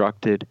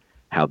constructed,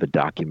 how the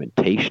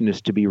documentation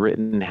is to be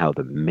written, how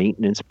the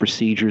maintenance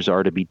procedures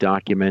are to be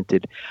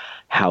documented,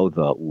 how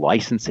the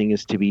licensing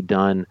is to be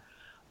done,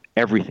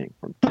 everything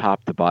from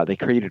top to bottom. They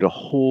created a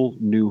whole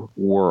new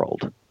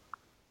world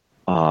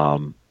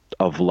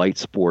of light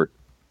sport,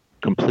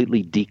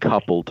 completely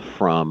decoupled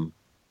from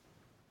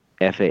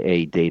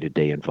FAA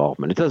day-to-day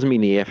involvement. It doesn't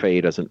mean the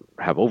FAA doesn't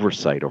have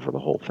oversight over the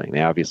whole thing.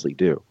 They obviously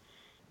do.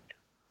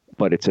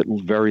 But it's at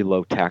very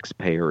low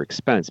taxpayer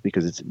expense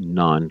because it's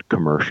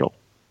non-commercial.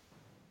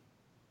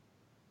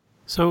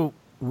 So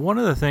one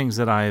of the things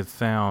that I've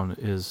found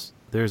is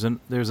there's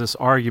this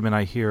argument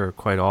I hear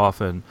quite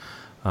often,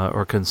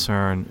 or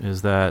concern,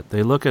 is that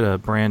they look at a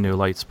brand new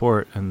light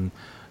sport and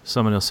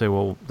someone will say,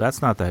 well,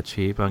 that's not that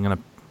cheap. I'm going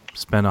to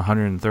spend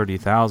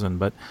 $130,000,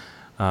 but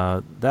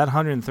that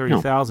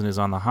 $130,000 is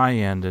on the high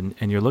end,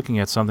 and you're looking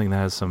at something that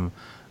has some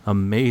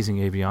amazing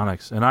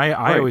avionics. And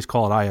I always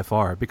call it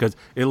IFR because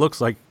it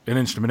looks like an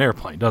instrument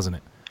airplane, doesn't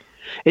it?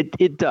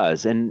 It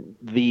does, and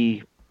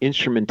the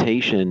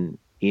instrumentation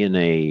in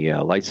a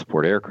light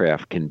sport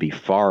aircraft can be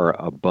far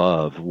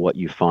above what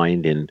you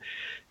find in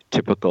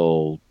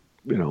typical,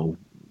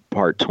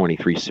 Part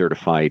 23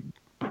 certified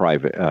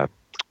private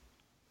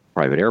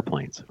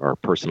airplanes or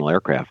personal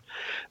aircraft,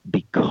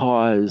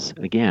 because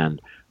again,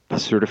 the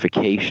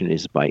certification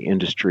is by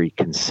industry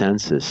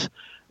consensus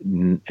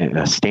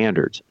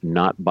standards,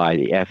 not by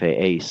the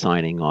FAA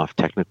signing off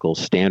technical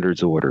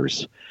standards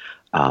orders.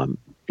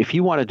 If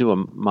you want to do a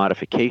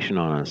modification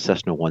on a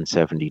Cessna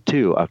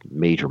 172, a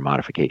major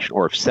modification,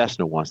 or if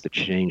Cessna wants to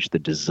change the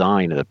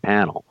design of the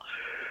panel,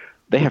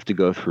 they have to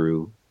go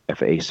through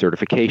FAA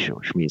certification,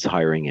 which means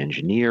hiring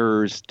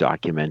engineers,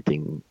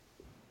 documenting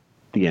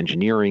the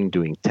engineering,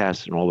 doing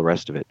tests, and all the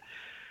rest of it.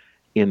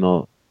 In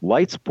the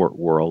light sport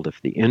world,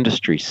 if the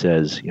industry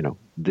says,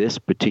 this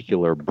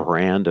particular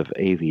brand of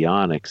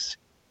avionics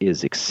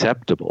is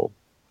acceptable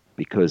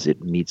because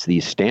it meets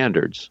these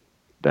standards,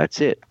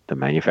 that's it. The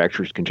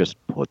manufacturers can just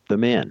put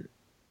them in.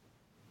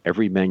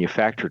 Every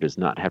manufacturer does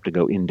not have to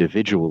go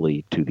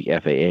individually to the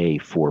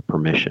FAA for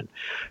permission.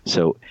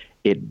 So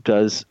it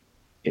does.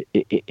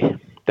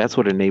 That's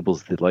what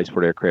enables the light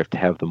sport aircraft to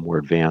have the more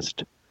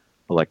advanced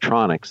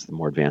electronics, the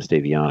more advanced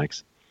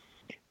avionics.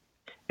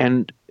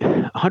 And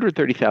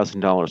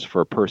 $130,000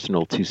 for a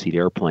personal two-seat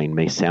airplane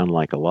may sound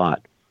like a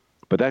lot,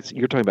 but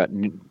you're talking about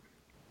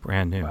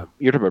brand new.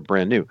 You're talking about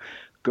brand new.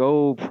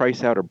 Go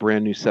price out a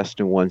brand new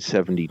Cessna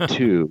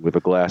 172 with a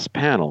glass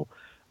panel.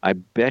 I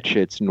bet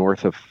you it's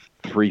north of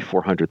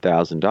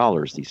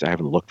 $300,000-$400,000. I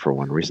haven't looked for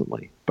one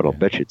recently, but I'll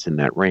bet you it's in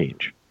that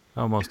range.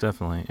 Oh, most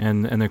definitely,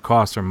 and their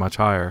costs are much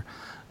higher,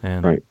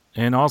 and right.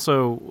 And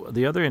also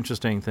the other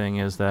interesting thing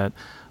is that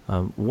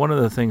one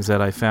of the things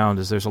that I found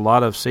is there's a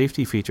lot of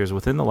safety features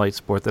within the light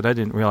sport that I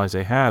didn't realize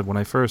they had. When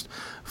I first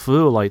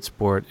flew a light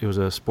sport, it was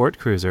a sport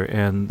cruiser,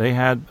 and they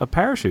had a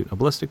parachute, a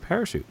ballistic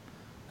parachute.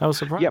 I was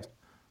surprised. Yep.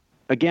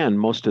 Again,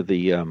 most of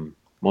the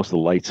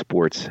light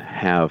sports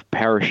have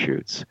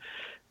parachutes.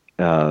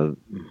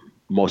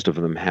 Most of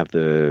them have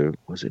the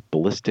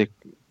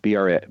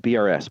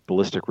BRS,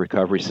 Ballistic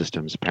Recovery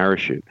Systems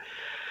parachute,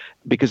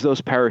 because those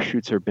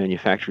parachutes are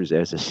manufactured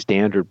as a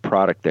standard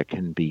product that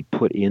can be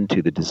put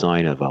into the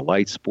design of a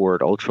light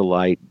sport,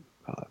 ultralight,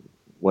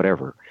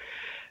 whatever.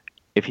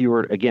 If you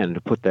were, again,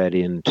 to put that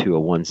into a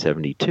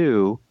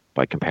 172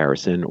 by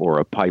comparison, or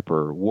a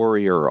Piper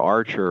Warrior or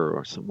Archer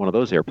or one of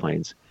those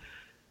airplanes,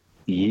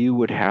 you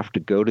would have to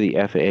go to the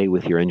FAA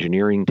with your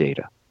engineering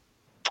data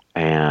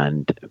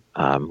and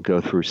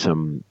go through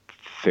some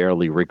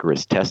fairly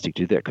rigorous testing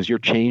to do that, because you're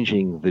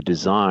changing the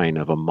design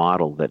of a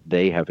model that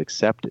they have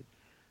accepted.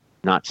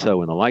 Not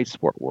so in the light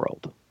sport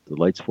world. The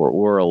light sport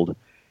world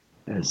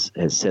has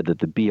said that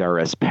the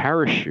BRS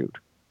parachute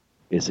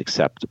is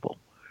acceptable.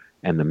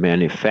 And the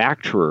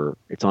manufacturer,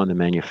 it's on the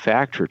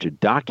manufacturer to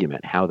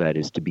document how that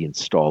is to be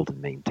installed and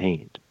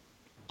maintained.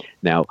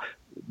 Now,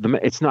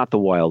 it's not the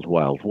wild,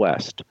 wild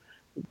west.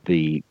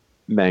 The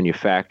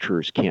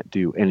manufacturers can't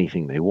do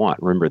anything they want.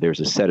 Remember,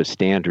 there's a set of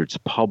standards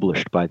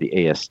published by the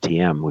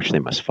ASTM which they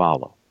must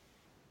follow.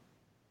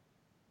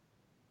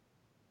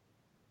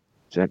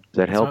 Does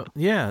that help? So,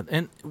 yeah,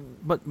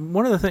 but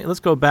one of the things, let's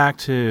go back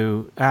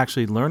to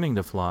actually learning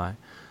to fly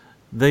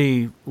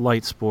the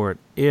light sport.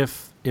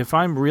 If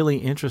I'm really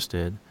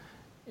interested,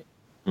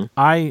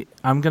 I'm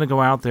going to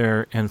go out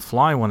there and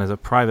fly one as a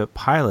private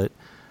pilot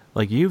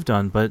like you've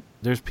done, but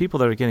there's people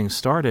that are getting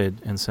started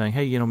and saying,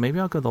 hey, maybe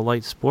I'll go the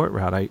light sport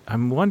route.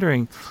 I'm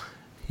wondering,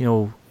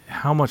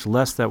 how much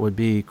less that would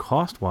be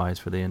cost-wise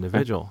for the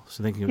individual,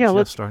 so they can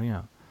just starting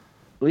out.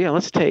 Well, yeah,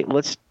 let's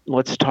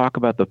talk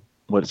about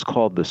what's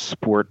called the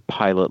sport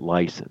pilot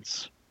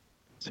license.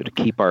 So to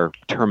keep our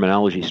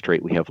terminology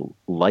straight, we have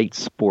light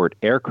sport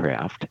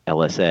aircraft,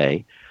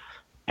 LSA,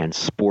 and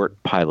sport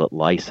pilot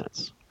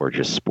license, or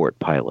just sport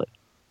pilot.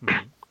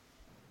 Mm-hmm.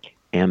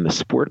 And the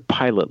sport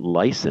pilot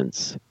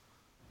license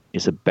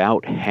is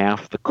about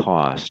half the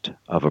cost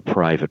of a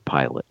private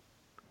pilot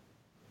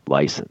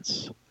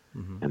license.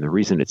 Mm-hmm. And the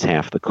reason it's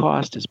half the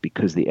cost is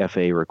because the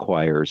FAA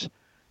requires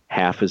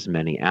half as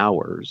many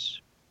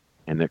hours,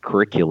 and the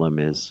curriculum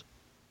is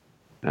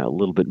a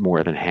little bit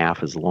more than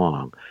half as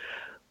long.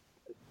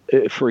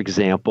 For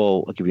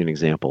example, I'll give you an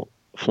example.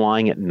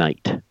 Flying at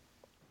night.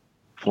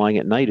 Flying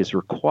at night is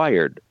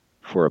required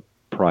for a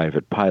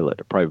private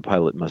pilot. A private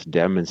pilot must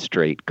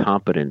demonstrate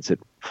competence at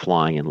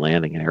flying and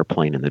landing an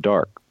airplane in the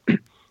dark.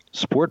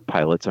 Sport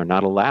pilots are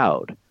not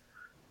allowed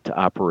to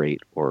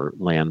operate or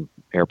land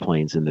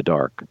airplanes in the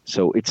dark.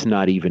 So it's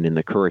not even in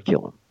the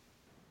curriculum.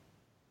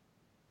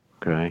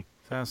 Okay?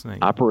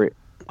 Fascinating.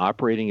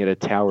 Operating at a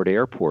towered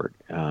airport,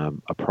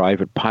 a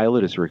private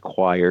pilot is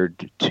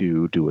required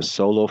to do a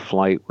solo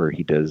flight where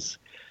he does,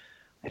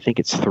 I think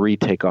it's 3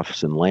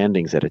 takeoffs and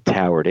landings at a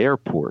towered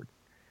airport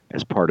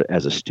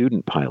as a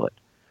student pilot.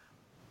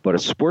 But a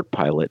sport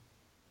pilot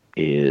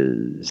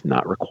is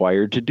not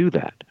required to do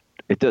that.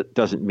 It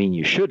doesn't mean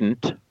you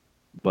shouldn't,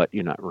 but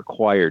you're not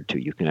required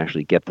to. You can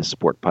actually get the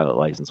sport pilot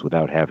license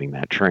without having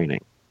that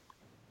training.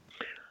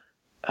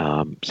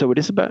 So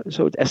it's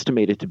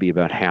estimated to be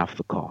about half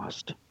the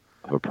cost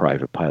of a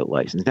private pilot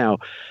license. Now,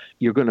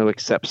 you're going to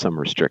accept some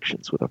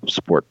restrictions with a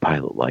sport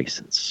pilot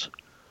license.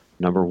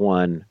 Number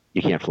 1,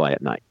 you can't fly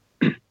at night.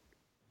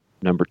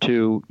 Number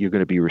 2, you're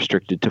going to be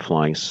restricted to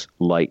flying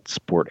light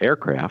sport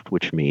aircraft,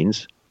 which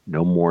means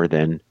no more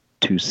than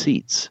 2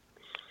 seats.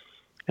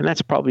 And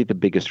that's probably the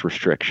biggest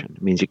restriction.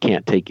 It means you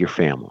can't take your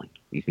family.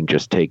 You can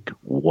just take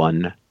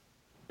 1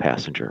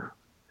 passenger.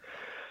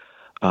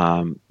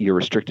 You're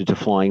restricted to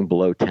flying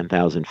below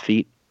 10,000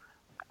 feet.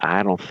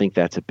 I don't think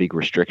that's a big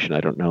restriction. I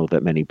don't know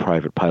that many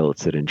private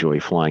pilots that enjoy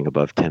flying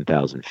above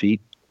 10,000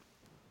 feet.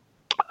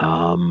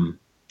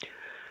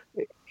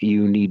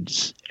 You need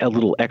a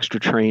little extra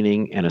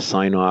training and a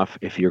sign-off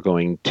if you're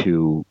going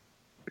to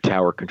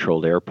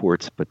tower-controlled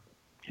airports, but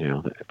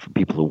for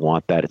people who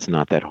want that, it's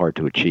not that hard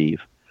to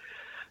achieve.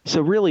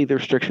 So really, the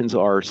restrictions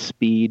are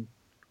speed,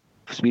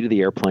 speed of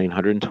the airplane,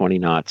 120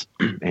 knots,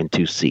 and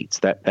 2 seats.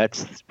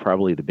 That's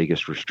probably the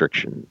biggest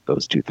restriction,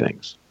 those two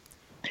things.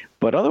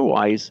 But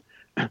otherwise,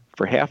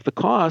 for half the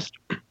cost,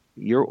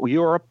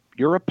 you're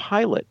a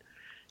pilot.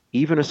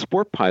 Even a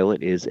sport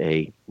pilot is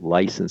a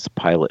licensed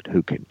pilot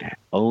who can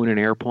own an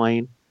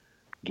airplane,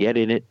 get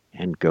in it,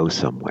 and go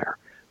somewhere.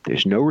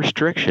 There's no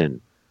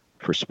restriction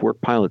for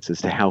sport pilots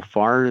as to how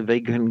far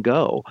they can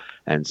go.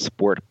 And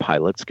sport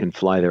pilots can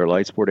fly their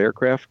light sport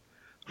aircraft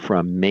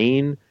from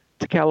Maine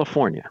to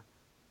California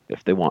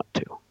if they want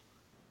to.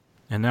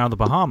 And now the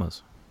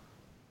Bahamas,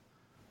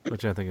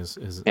 which I think is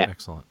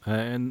excellent.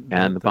 And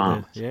the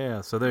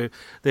Bahamas. So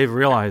they've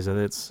realized that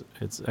it's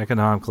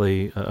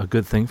economically a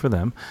good thing for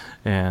them,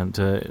 and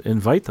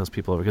invite those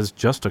people over, because it's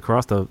just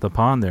across the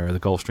pond there, the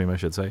Gulf Stream, I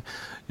should say,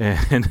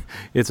 and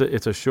it's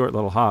a short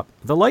little hop.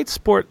 The Light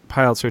Sport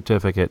Pilot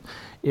Certificate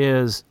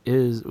is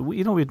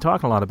we've been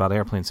talking a lot about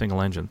airplane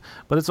single engine,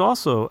 but it's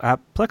also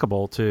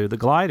applicable to the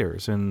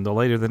gliders and the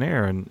lighter than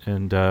air and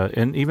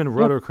even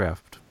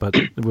rotorcraft, but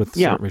with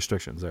certain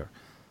restrictions there.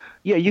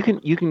 Yeah, you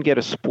can get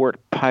a sport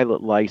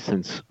pilot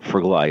license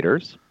for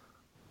gliders,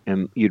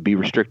 and you'd be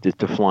restricted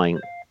to flying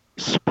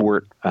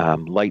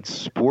light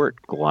sport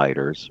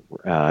gliders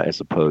as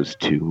opposed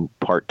to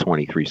Part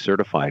 23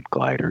 certified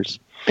gliders.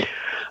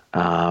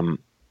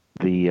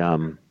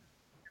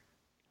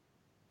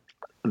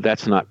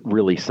 That's not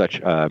really such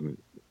a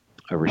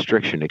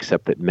restriction,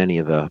 except that many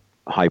of the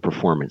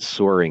high-performance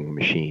soaring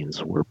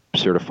machines were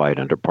certified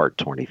under Part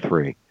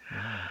 23.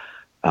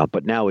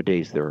 But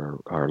nowadays there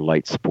are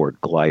light sport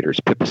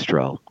gliders.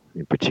 Pipistrel,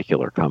 in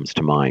particular, comes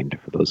to mind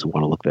for those who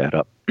want to look that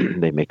up.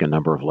 They make a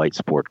number of light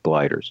sport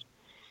gliders.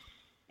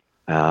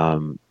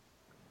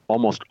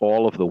 Almost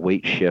all of the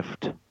weight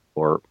shift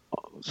or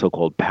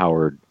so-called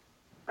powered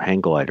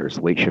hang gliders,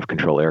 weight shift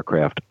control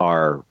aircraft,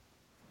 are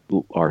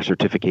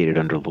certificated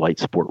under the light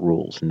sport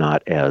rules,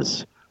 not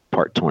as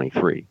Part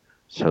 23.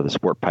 So the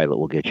sport pilot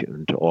will get you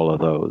into all of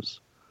those.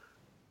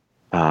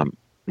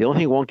 The only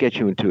thing it won't get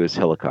you into is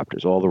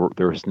helicopters.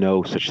 There is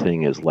no such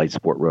thing as light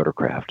sport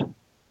rotorcraft.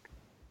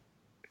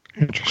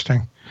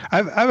 Interesting. I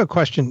have a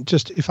question.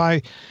 Just if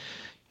I'll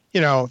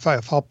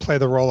play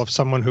the role of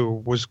someone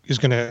who is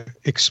going to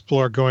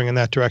explore going in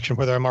that direction,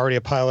 whether I'm already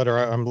a pilot or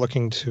I'm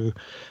looking to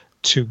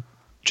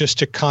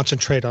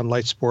concentrate on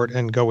light sport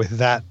and go with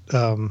that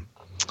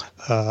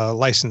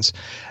license.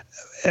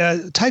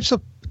 Types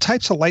of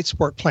light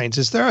sport planes.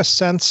 Is there a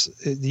sense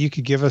that you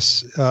could give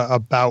us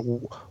about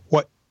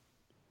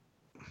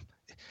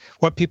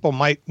what people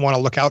might want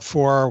to look out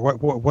for?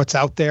 What's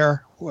out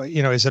there?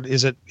 Is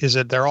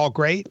it they're all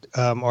great?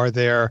 Are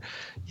there,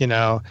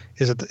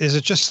 is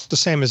it just the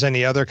same as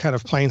any other kind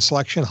of plane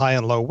selection, high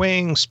and low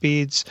wing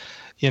speeds,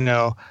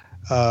 or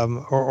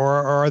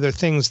are there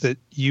things that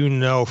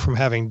from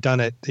having done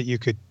it that you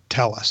could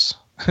tell us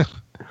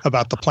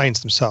about the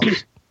planes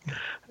themselves?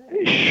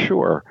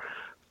 Sure.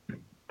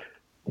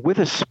 With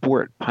a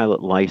sport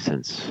pilot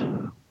license,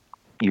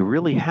 you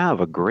really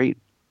have a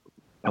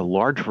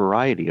large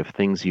variety of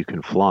things you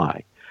can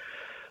fly.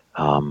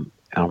 And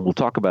we'll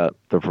talk about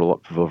the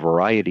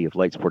variety of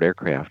light sport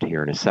aircraft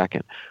here in a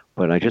second.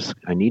 But I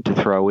need to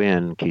throw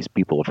in case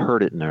people have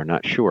heard it and they're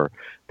not sure,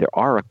 there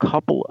are a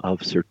couple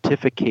of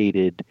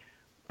certificated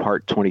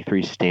Part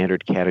 23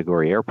 standard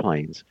category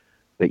airplanes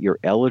that you're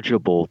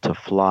eligible to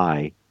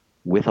fly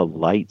with a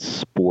with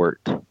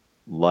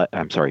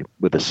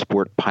a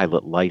sport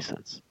pilot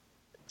license.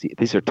 See,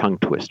 these are tongue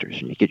twisters,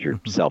 and you get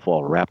yourself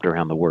all wrapped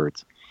around the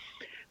words.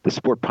 The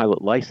sport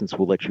pilot license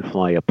will let you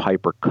fly a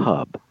Piper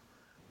Cub.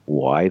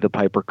 Why the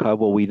Piper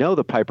Cub? Well, we know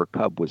the Piper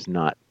Cub was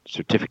not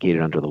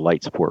certificated under the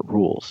light sport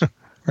rules.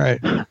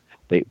 Right.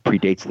 They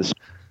predates the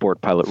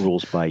sport pilot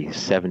rules by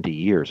 70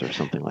 years or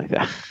something like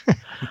that.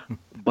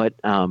 But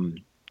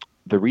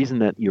the reason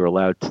that you're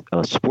allowed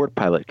a sport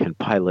pilot can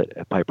pilot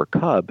a Piper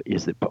Cub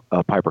is that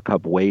a Piper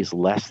Cub weighs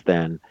less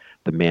than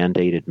the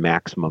mandated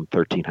maximum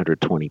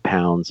 1,320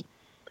 pounds,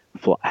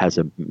 has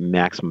a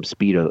maximum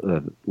speed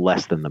of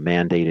less than the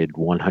mandated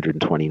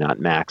 120 knot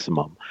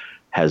maximum,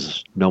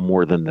 has no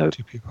more than the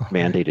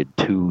mandated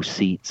 2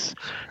 seats,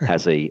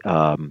 has a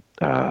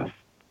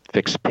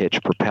fixed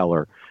pitch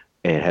propeller,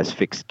 it has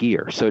fixed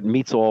gear. So it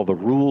meets all the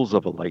rules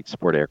of a light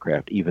sport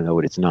aircraft, even though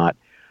it's not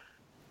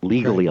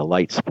legally a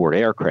light sport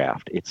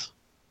aircraft.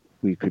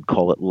 We could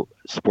call it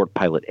sport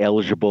pilot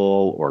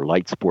eligible or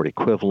light sport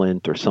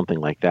equivalent or something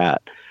like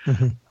that.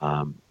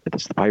 Mm-hmm.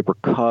 It's the Piper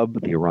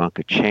Cub, the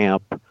Aeronca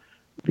Champ,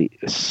 the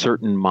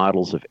certain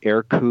models of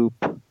Air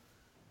Coupe,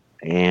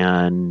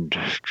 and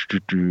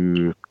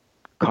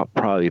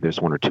probably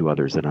there's 1 or 2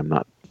 others that I'm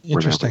not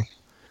Interesting. remembering.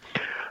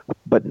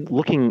 But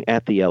looking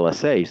at the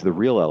LSAs, the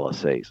real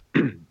LSAs,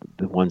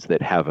 the ones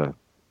that have a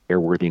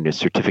airworthiness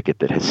certificate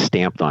that has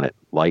stamped on it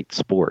light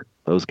sport,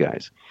 those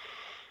guys,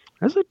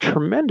 there's a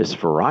tremendous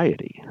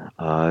variety.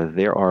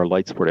 There are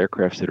light sport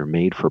aircrafts that are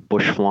made for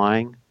bush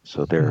flying,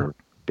 so they're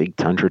big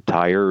Tundra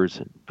tires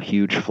and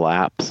huge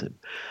flaps, and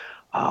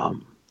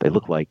they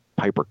look like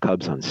Piper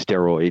Cubs on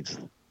steroids.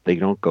 They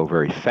don't go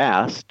very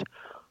fast,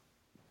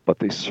 but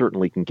they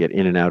certainly can get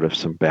in and out of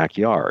some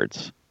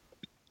backyards.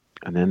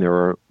 And then there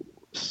are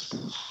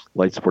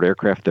light sport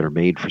aircraft that are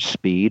made for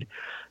speed.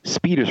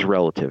 Speed is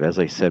relative. As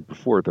I said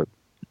before, the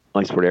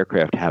light sport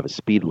aircraft have a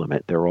speed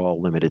limit. They're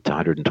all limited to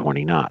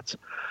 120 knots.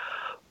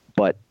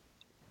 But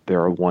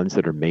there are ones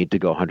that are made to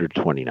go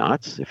 120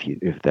 knots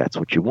if that's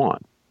what you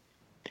want.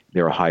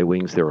 There are high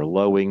wings, there are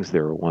low wings,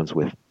 there are ones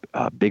with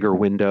bigger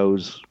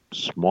windows,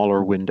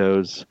 smaller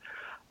windows,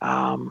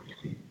 open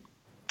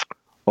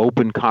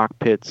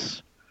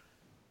cockpits,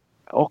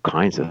 all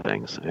kinds of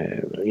things.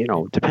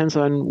 It depends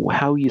on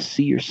how you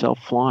see yourself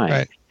flying,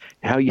 Right.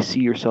 how you see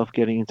yourself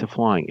getting into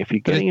flying. If you're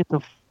getting into,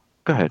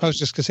 go ahead. I was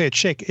just going to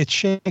say it's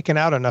shaken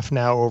out enough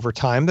now over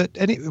time that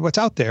what's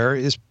out there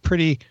is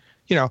pretty,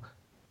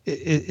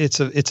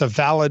 it's a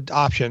valid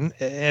option,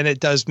 and it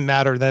does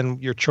matter then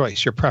your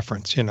choice, your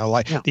preference,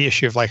 the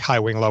issue of like high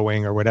wing, low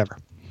wing, or whatever.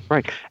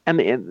 Right. And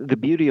the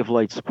beauty of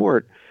light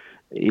sport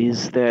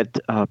is that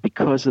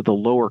because of the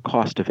lower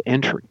cost of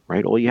entry,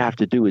 right, all you have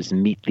to do is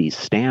meet these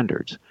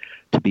standards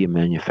to be a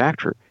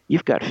manufacturer.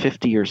 You've got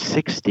 50 or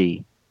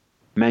 60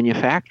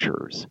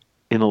 manufacturers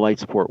in the light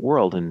sport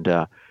world, and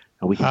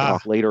we can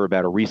talk later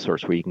about a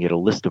resource where you can get a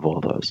list of all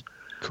those.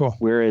 Cool.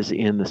 Whereas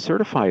in the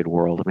certified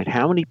world,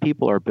 how many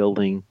people are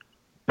building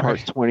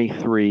Part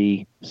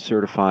 23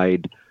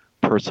 certified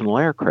personal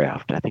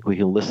aircraft? I think we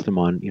can list them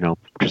on,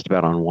 just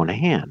about on one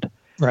hand.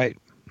 Right.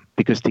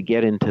 Because to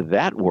get into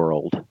that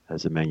world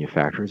as a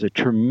manufacturer is a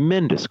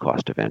tremendous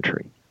cost of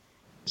entry.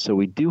 So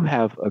we do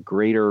have a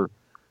greater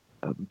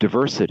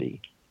diversity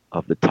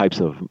of the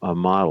types of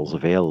models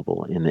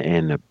available in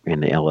the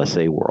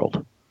LSA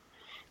world.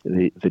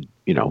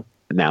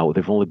 Now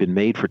they've only been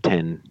made for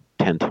 10,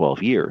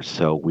 12 years,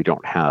 so we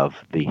don't have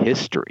the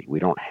history. We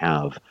don't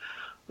have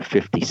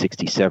 50,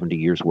 60, 70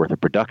 years worth of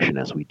production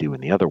as we do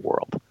in the other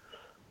world.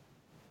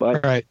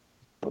 But right.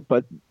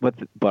 But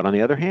on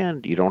the other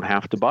hand, you don't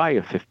have to buy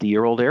a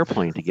 50-year-old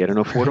airplane to get an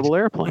affordable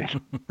airplane.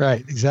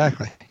 Right,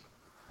 exactly.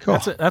 Cool.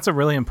 That's a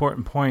really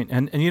important point.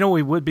 And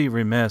we would be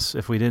remiss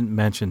if we didn't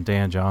mention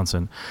Dan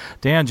Johnson.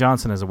 Dan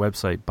Johnson has a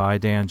website,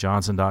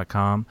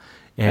 buydanjohnson.com.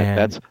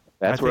 And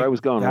that's where I was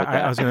going with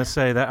that. I was going to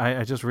say that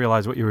I just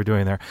realized what you were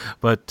doing there.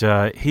 But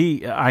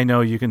I know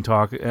you can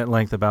talk at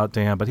length about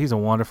Dan, but he's a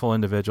wonderful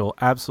individual,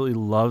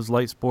 absolutely loves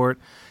light sport.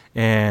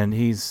 And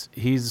he's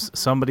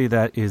somebody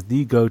that is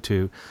the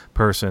go-to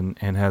person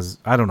and has,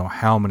 I don't know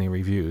how many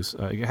reviews.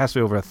 It has to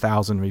be over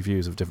 1,000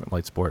 reviews of different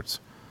light sports.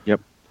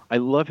 Yep. I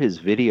love his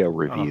video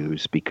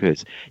reviews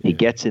because he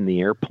gets in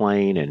the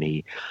airplane and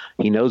he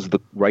knows the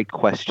right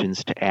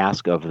questions to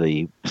ask of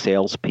the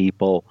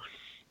salespeople,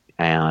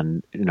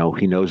 and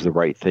he knows the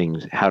right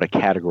things, how to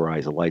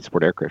categorize a light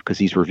sport aircraft because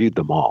he's reviewed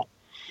them all.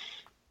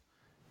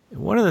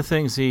 One of the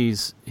things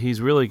he's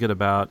really good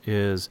about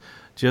is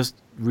just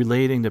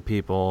relating to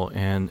people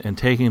and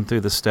taking them through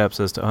the steps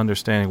as to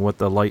understanding what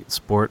the light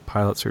sport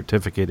pilot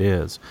certificate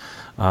is.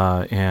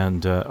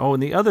 And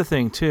the other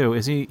thing, too,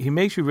 is he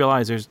makes you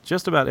realize there's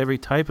just about every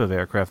type of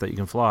aircraft that you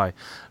can fly.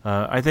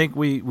 I think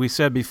we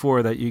said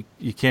before that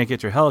you can't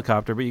get your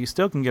helicopter, but you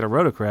still can get a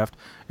rotorcraft.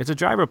 It's a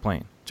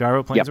gyroplane.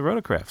 Gyroplane's a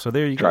rotorcraft. So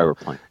there you go.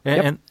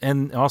 Gyroplane.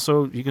 And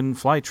also you can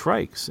fly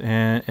trikes,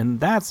 and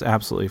that's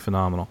absolutely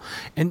phenomenal.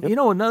 And,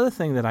 another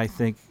thing that I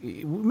think,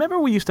 remember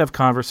we used to have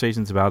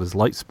conversations about, is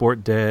light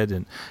sport dead,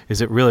 and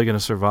is it really going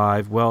to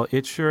survive? Well,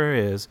 it sure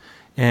is.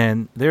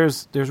 And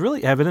there's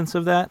really evidence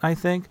of that, I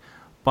think.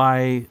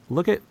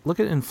 Look at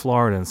in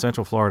Florida, in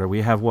Central Florida,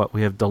 we have what?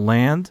 We have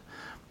DeLand,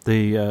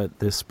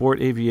 the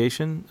Sport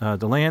Aviation,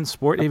 DeLand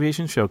Sport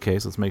Aviation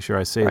Showcase. Let's make sure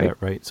I say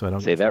that right, so I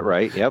don't say that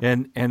right. Yep.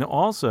 And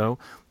also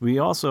we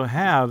also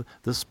have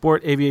the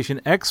Sport Aviation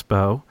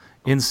Expo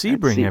in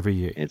Sebring every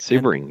year. In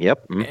Sebring,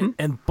 yep. Mm-hmm.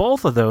 And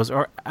both of those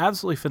are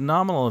absolutely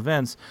phenomenal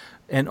events,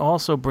 and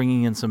also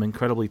bringing in some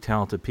incredibly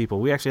talented people.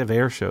 We actually have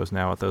air shows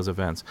now at those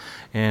events.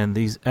 And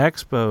these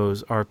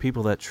expos are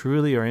people that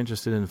truly are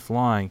interested in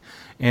flying.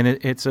 And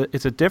it's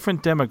a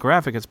different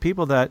demographic. It's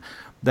people that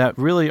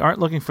really aren't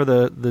looking for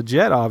the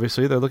jet,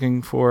 obviously. They're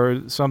looking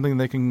for something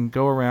they can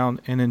go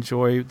around and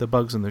enjoy the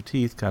bugs in their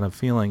teeth kind of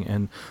feeling,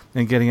 and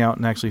getting out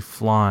and actually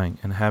flying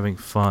and having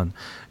fun.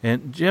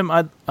 And Jim,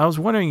 I was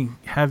wondering,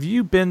 have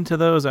you been to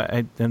those?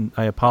 I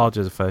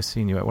apologize if I've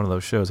seen you at one of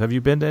those shows. Have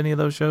you been to any of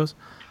those shows?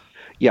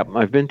 Yep,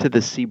 I've been to the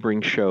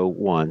Sebring show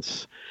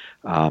once,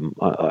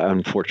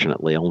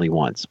 unfortunately only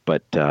once,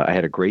 but I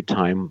had a great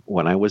time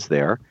when I was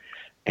there,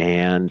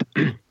 and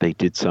they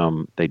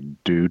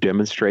do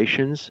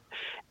demonstrations,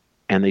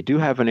 and they do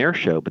have an air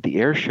show, but the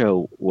air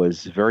show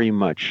was very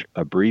much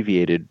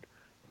abbreviated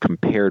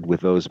compared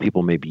with those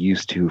people may be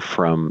used to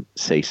from,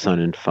 say, Sun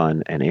and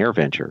Fun and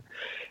AirVenture.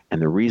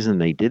 And the reason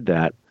they did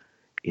that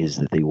is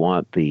that they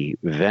want the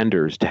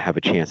vendors to have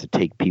a chance to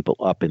take people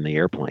up in the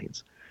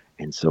airplanes.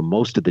 And so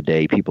most of the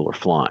day, people are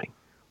flying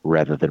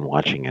rather than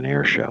watching an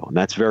air show. And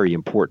that's very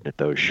important at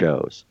those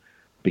shows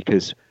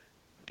because,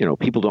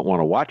 people don't want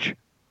to watch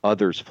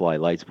others fly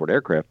light sport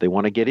aircraft. They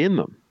want to get in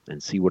them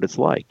and see what it's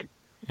like.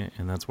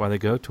 And that's why they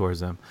go towards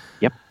them.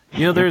 Yep.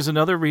 There's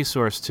another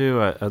resource,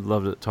 too, I'd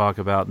love to talk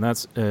about, and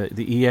that's the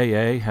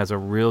EAA has a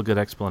real good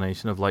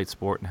explanation of light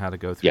sport and how to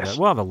go through that.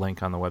 We'll have a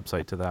link on the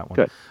website to that one.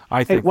 Good.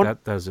 I think that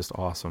is just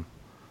awesome.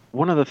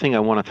 One other thing I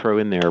want to throw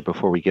in there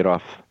before we get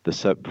off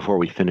before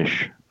we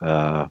finish,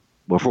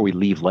 before we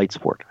leave light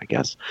sport, I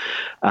guess,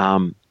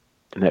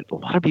 that a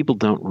lot of people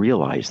don't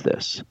realize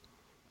this.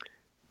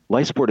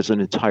 Light sport is an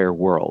entire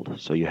world.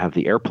 So you have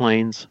the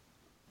airplanes,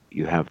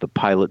 you have the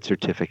pilot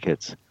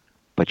certificates,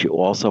 but you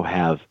also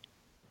have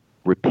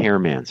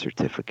repairman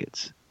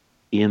certificates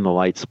in the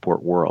light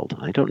sport world.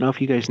 I don't know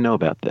if you guys know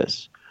about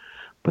this,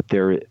 but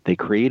they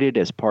created,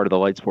 as part of the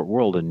light sport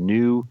world, a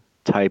new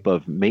type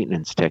of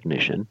maintenance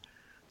technician.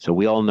 So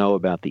we all know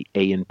about the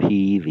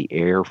A&P, the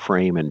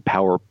airframe and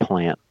power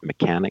plant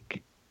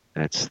mechanic.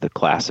 That's the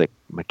classic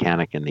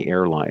mechanic in the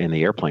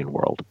airplane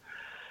world.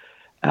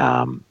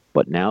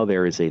 But now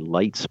there is a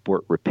light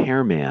sport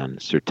repairman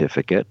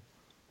certificate,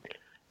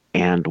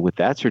 and with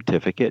that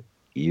certificate,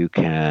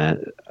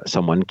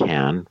 someone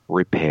can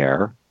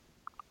repair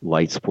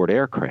light sport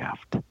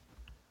aircraft.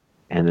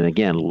 And then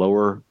again,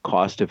 lower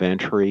cost of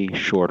entry,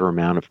 shorter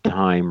amount of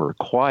time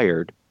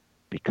required,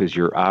 because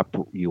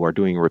you are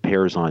doing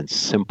repairs on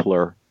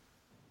simpler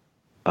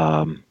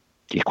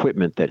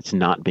equipment that's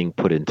not being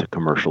put into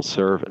commercial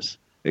service,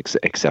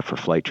 except for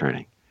flight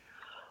training.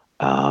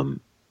 And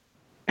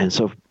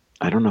so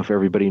I don't know if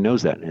everybody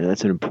knows that. And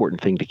that's an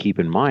important thing to keep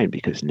in mind,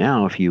 because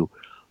now if you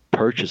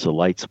purchase a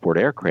light sport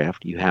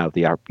aircraft, you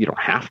don't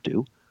have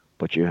to,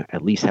 but you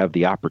at least have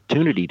the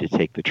opportunity to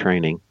take the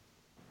training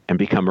and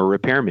become a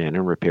repairman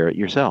and repair it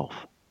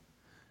yourself.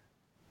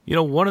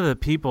 One of the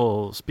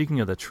people, speaking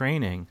of the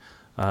training,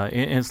 and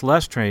it's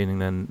less training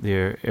than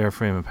the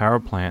airframe and power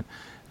plant,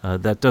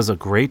 that does a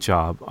great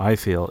job, I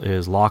feel,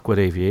 is Lockwood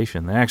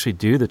Aviation. They actually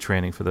do the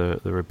training for the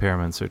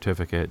repairman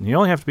certificate, and you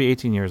only have to be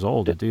 18 years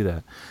old to do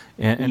that.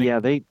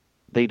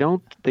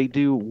 They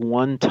do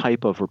one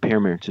type of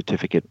repairman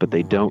certificate, but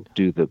they don't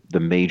do the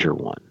major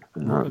one.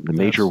 The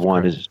major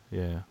one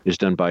is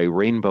done by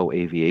Rainbow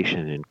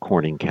Aviation in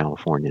Corning,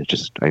 California. I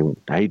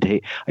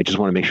just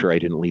want to make sure I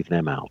didn't leave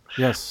them out.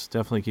 Yes,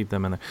 definitely keep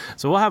them in there.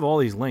 So we'll have all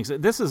these links.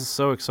 This is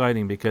so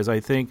exciting because I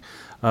think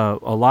a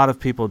lot of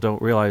people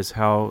don't realize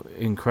how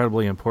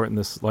incredibly important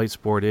this light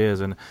sport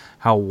is and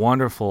how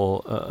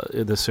wonderful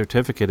the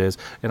certificate is.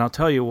 And I'll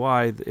tell you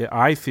why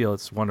I feel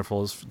it's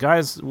wonderful. Is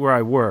guys where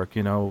I work,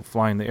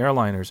 flying the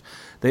airliners,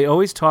 they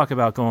always talk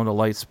about going to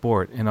light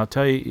sport. And I'll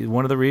tell you,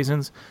 one of the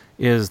reasons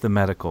is the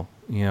medical.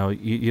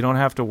 You don't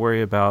have to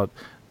worry about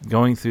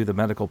going through the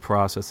medical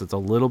process. It's a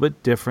little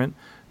bit different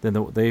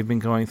than they've been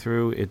going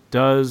through. It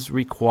does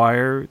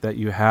require that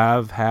you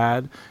have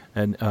had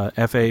an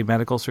FAA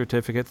medical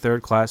certificate,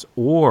 third class,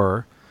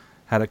 or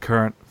had a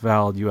current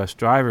valid U.S.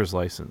 driver's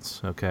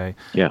license, okay?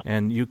 Yeah.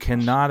 And you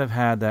cannot have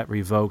had that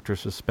revoked or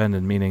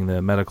suspended, meaning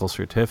the medical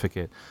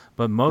certificate.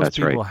 But most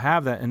people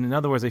have that. And in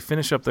other words, they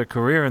finish up their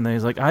career and they're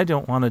like, I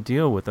don't want to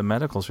deal with the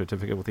medical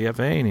certificate with the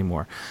FAA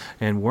anymore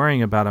and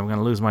worrying about I'm going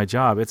to lose my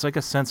job. It's like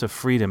a sense of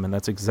freedom, and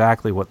that's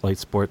exactly what light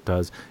sport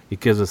does. It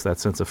gives us that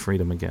sense of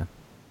freedom again.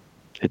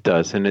 It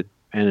does, and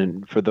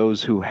for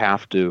those who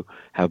have to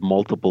have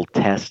multiple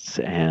tests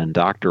and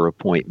doctor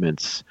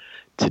appointments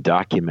to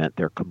document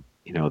their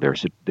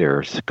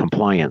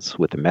compliance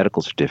with the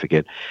medical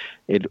certificate,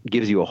 it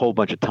gives you a whole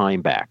bunch of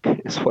time back,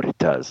 is what it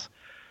does.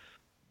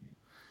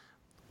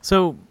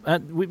 So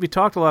we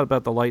talked a lot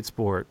about the light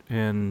sport,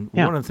 and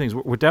one of the things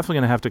we're definitely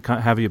going to have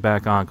to have you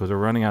back on because we're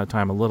running out of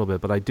time a little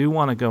bit. But I do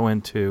want to go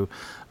into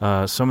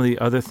some of the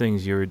other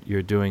things you're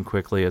doing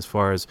quickly, as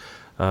far as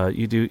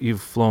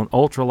you've flown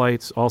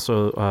ultralights,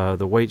 also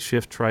the weight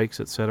shift trikes,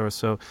 etc.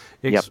 So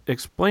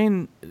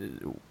explain.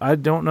 I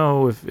don't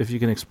know if you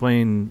can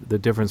explain the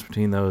difference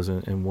between those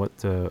and what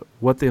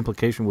the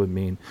implication would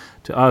mean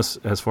to us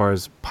as far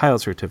as pilot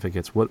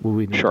certificates. What will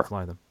we need to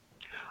fly them?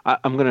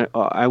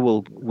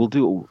 We'll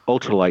do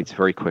ultralights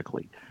very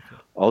quickly.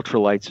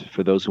 Ultralights,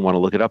 for those who want to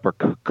look it up, are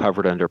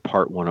covered under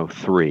Part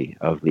 103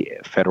 of the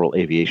Federal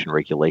Aviation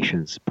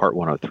Regulations. Part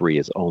 103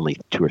 is only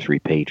 2 or 3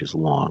 pages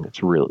long.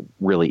 It's really,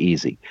 really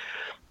easy.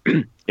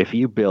 If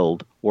you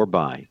build or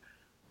buy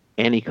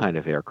any kind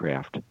of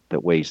aircraft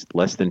that weighs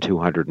less than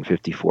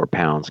 254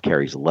 pounds,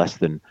 carries less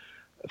than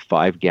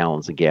 5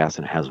 gallons of gas,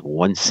 and has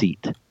 1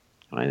 seat, and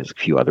there's a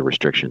few other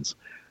restrictions,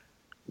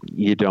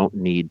 you don't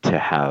need to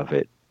have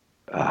it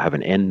have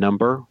an N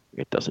number.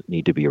 It doesn't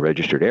need to be a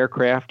registered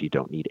aircraft. You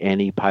don't need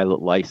any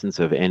pilot license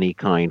of any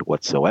kind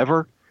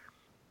whatsoever.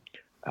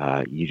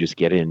 You just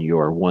get in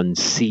your 1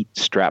 seat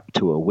strapped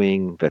to a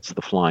wing. That's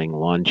the flying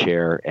lawn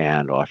chair,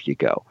 and off you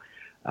go.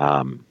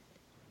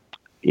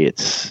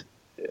 It's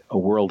a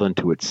world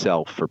unto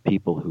itself for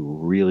people who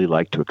really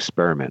like to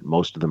experiment.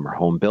 Most of them are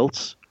home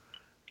builts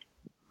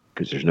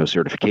because there's no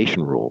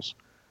certification rules.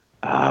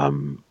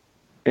 And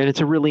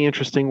it's a really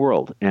interesting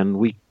world.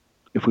 And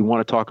if we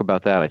want to talk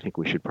about that, I think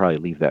we should probably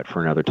leave that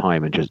for another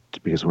time, and just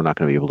because we're not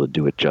going to be able to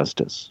do it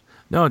justice.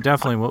 No,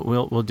 definitely,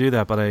 we'll do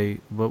that. But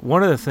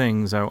one of the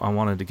things I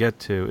wanted to get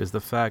to is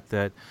the fact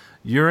that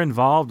you're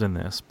involved in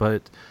this,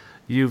 but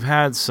you've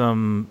had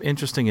some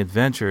interesting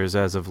adventures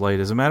as of late.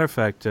 As a matter of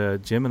fact,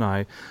 Jim and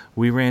I,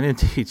 we ran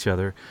into each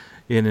other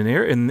in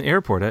the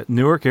airport at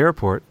Newark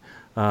Airport.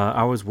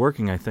 I was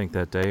working, I think,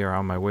 that day, or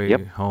on my way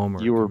home, or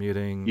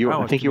commuting.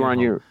 I think you were on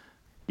home.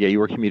 You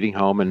were commuting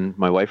home, and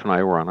my wife and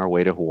I were on our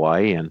way to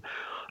Hawaii, and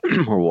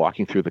we're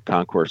walking through the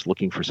concourse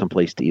looking for some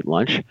place to eat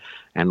lunch,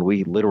 and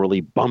we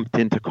literally bumped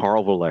into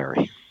Carl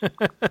Valeri.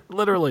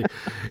 Literally.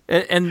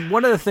 And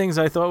one of the things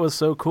I thought was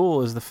so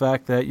cool is the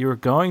fact that you were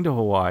going to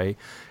Hawaii,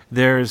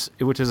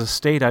 which is a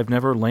state I've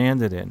never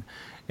landed in.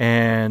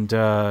 And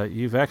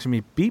you've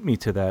actually beat me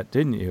to that,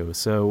 didn't you?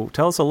 So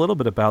tell us a little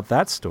bit about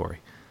that story.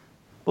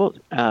 Well,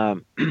 I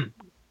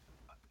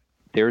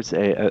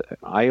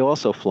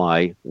also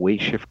fly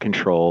weight shift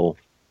control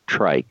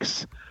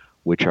trikes,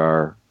 which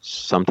are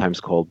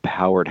sometimes called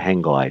powered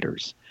hang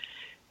gliders.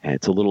 And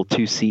it's a little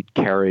 2-seat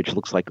carriage,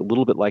 looks like a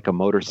little bit like a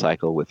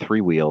motorcycle with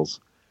 3 wheels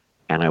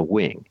and a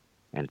wing.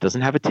 And it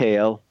doesn't have a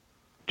tail,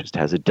 just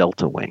has a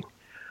delta wing.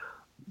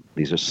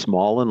 These are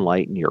small and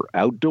light, and you're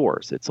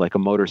outdoors. It's like a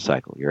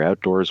motorcycle. You're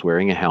outdoors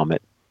wearing a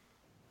helmet.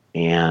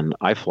 And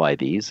I fly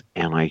these,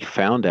 and I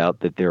found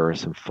out that there are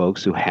some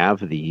folks who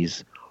have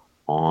these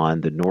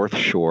on the north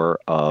shore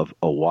of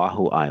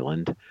Oahu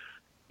Island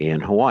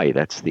in Hawaii.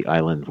 That's the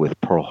island with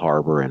Pearl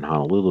Harbor and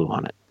Honolulu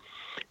on it.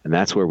 And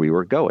that's where we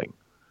were going.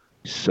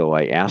 So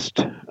I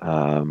asked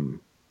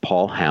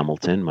Paul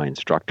Hamilton, my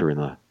instructor in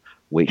the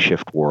weight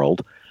shift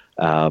world,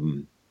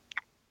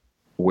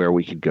 where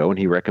we could go, and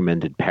he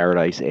recommended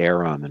Paradise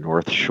Air on the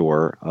north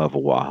shore of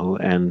Oahu.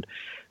 And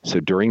so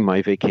during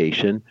my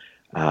vacation,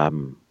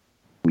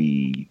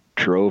 we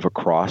drove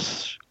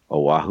across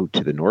Oahu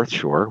to the North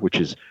Shore, which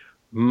is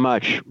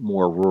much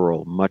more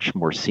rural, much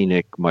more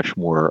scenic, much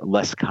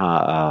less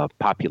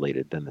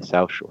populated than the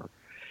South Shore.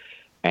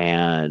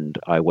 And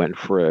I went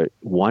for a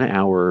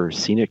 1-hour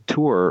scenic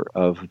tour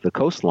of the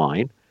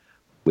coastline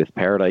with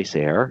Paradise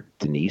Air,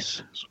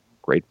 Denise,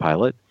 great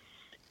pilot.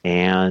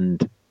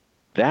 And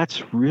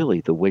that's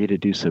really the way to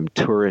do some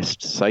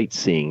tourist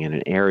sightseeing in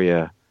an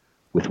area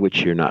with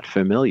which you're not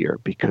familiar,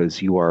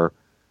 because you're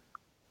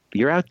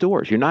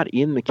outdoors. You're not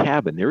in the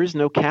cabin. There is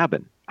no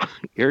cabin.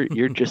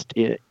 You're just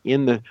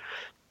in the.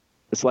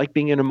 It's like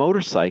being in a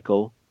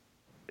motorcycle,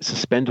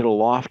 suspended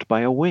aloft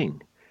by a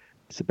wing.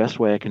 It's the best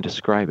way I can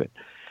describe it.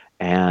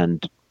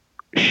 And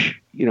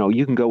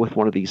you can go with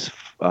one of these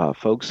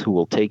folks who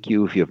will take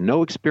you if you have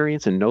no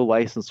experience and no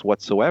license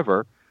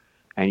whatsoever,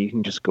 and you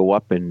can just go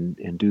up and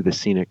do the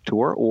scenic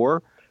tour.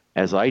 Or,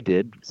 as I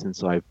did,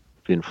 since I've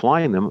been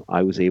flying them,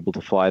 I was able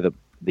to fly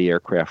the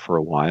aircraft for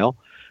a while.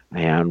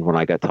 And when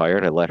I got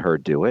tired, I let her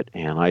do it,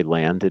 and I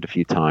landed a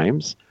few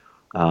times.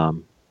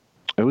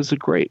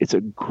 It's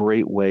a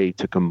great way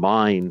to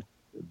combine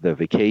the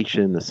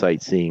vacation, the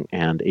sightseeing,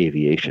 and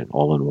aviation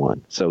all in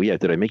one. So, yeah,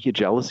 did I make you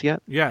jealous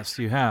yet? Yes,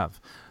 you have.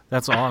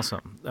 That's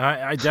awesome.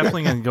 I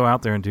definitely going to go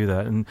out there and do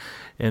that.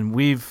 And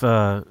we've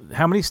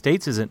how many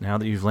states is it now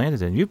that you've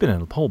landed in? You've been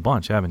in a whole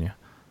bunch, haven't you?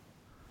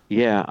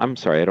 Yeah, I'm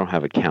sorry, I don't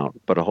have a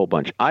count, but a whole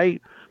bunch.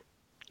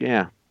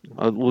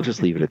 We'll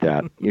just leave it at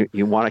that.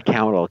 You want a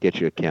count, I'll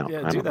get you a count.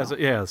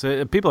 Yeah,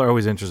 so people are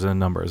always interested in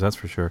numbers, that's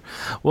for sure.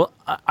 Well,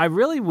 I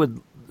really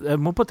would,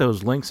 and we'll put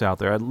those links out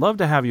there. I'd love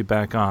to have you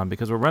back on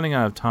because we're running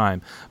out of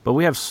time, but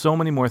we have so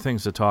many more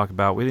things to talk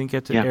about. We didn't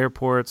get to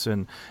airports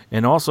and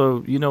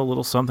also, a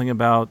little something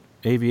about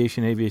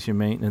aviation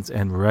maintenance,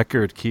 and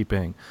record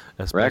keeping,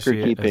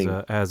 especially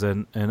as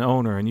an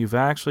owner. And you've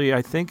actually,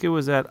 I think it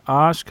was at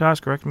Oshkosh,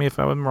 correct me if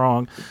I'm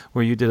wrong,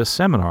 where you did a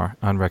seminar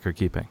on record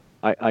keeping.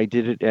 I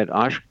did it at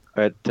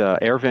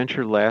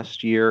AirVenture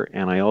last year,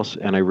 and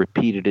I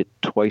repeated it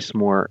twice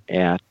more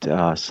at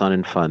Sun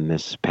and Fun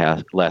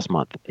last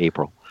month,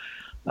 April.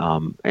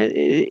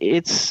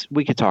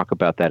 We could talk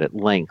about that at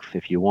length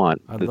if you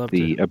want.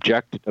 The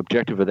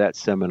objective of that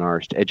seminar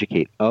is to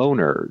educate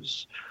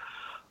owners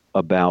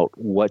about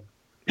what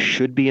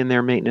should be in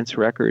their maintenance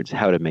records,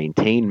 how to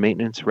maintain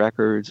maintenance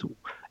records,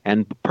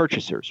 and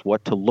purchasers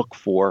what to look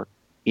for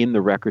in the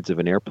records of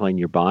an airplane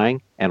you're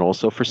buying, and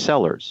also for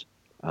sellers.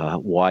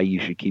 Why you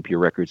should keep your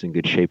records in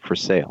good shape for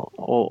sale.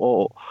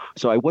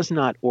 So I was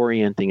not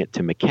orienting it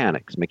to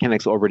mechanics.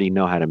 Mechanics already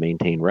know how to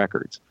maintain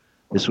records.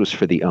 This was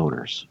for the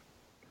owners.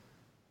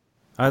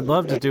 I'd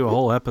love to do a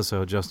whole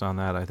episode just on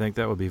that. I think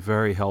that would be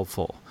very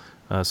helpful.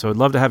 So I'd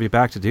love to have you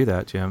back to do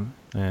that, Jim.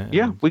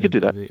 We could do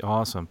that. That'd be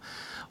awesome.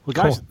 Well,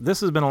 guys,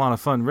 This has been a lot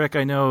of fun. Rick,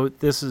 I know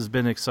this has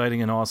been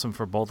exciting and awesome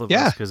for both of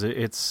us because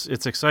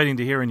it's exciting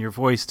to hear in your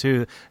voice,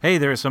 too. Hey,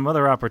 there are some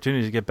other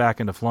opportunities to get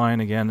back into flying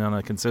again on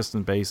a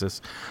consistent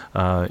basis.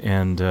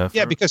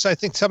 Because I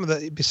think some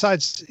of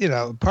besides,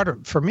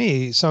 for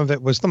me, some of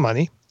it was the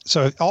money.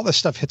 So all this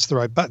stuff hits the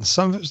right button.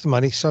 Some of it was the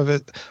money. Some of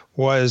it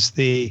was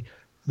the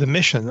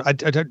mission. I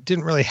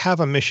didn't really have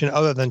a mission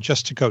other than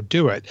just to go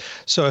do it.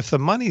 So if the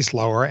money's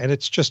lower and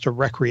it's just a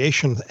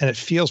recreation and it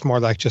feels more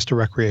like just a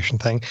recreation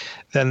thing,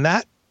 then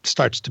that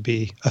starts to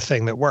be a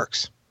thing that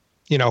works.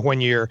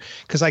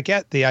 Because I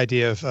get the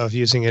idea of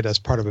using it as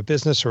part of a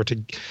business or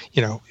to,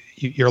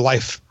 your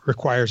life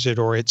requires it,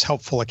 or it's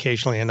helpful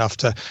occasionally enough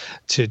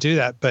to do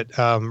that. But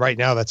right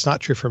now, that's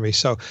not true for me.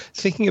 So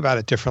thinking about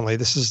it differently,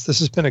 this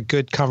has been a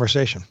good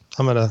conversation.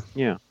 I'm gonna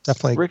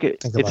definitely Rick,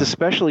 think about it's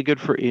especially good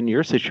for in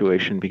your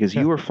situation because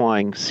you were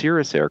flying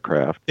Cirrus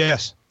aircraft.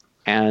 Yes.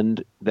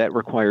 And that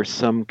requires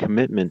some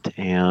commitment.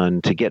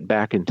 And to get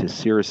back into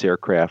Cirrus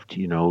aircraft,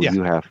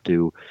 you have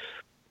to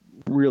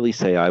really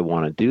say, I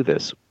want to do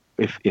this.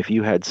 If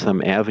you had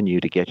some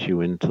avenue to get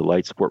you into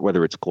light sport,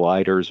 whether it's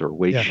gliders or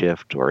weight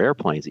shift or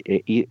airplanes,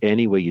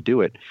 any way you do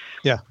it,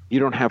 you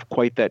don't have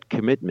quite that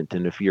commitment.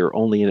 And if you're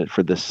only in it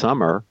for the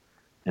summer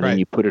and then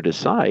you put it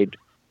aside,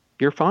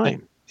 you're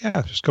fine.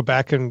 Yeah, just go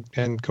back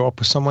and go up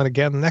with someone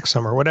again next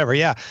summer, whatever.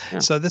 Yeah.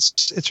 So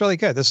it's really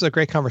good. This is a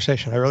great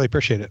conversation. I really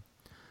appreciate it.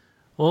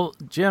 Well,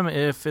 Jim,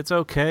 if it's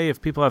okay,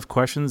 if people have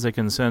questions, they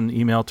can send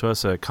email to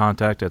us at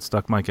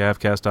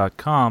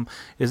contact@stuckmikeavcast.com.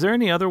 Is there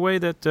any other way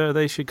that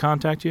they should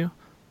contact you?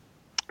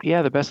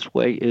 Yeah, the best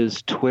way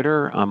is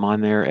Twitter. I'm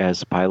on there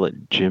as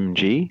Pilot Jim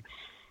G.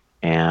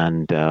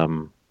 And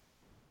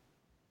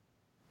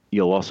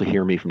you'll also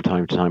hear me from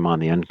time to time on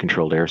the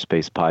Uncontrolled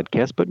Airspace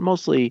podcast, but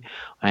mostly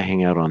I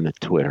hang out on the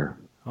Twitter.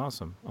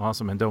 Awesome.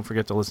 And don't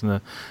forget to listen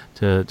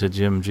to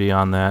Jim G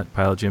on that,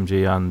 Pilot Jim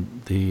G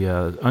on the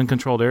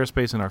Uncontrolled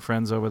Airspace, and our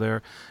friends over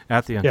there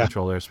at the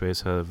Uncontrolled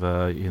Airspace have,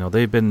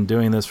 they've been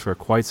doing this for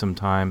quite some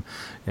time.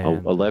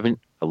 And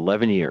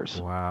 11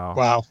 years.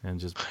 Wow. And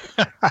just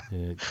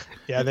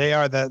they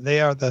are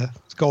the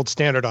gold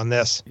standard on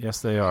this.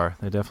 Yes, they are.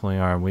 They definitely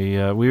are.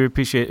 We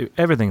appreciate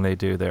everything they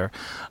do there.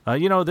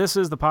 This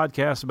is the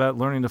podcast about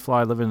learning to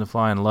fly, living to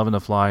fly, and loving to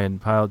fly.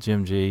 And Pilot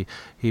Jim G,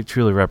 he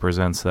truly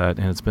represents that.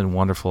 And it's been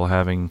wonderful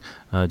having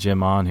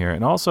Jim on here.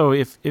 And also,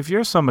 if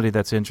you're somebody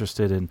that's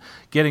interested in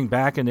getting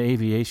back into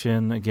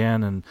aviation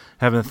again and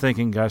having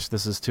thinking, gosh,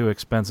 this is too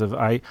expensive,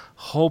 I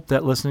hope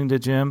that listening to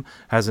Jim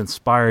has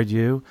inspired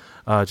you,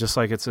 just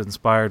like it's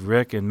inspired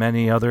Rick and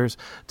many others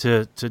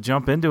to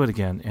jump into it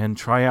again and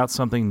try out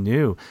something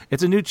new.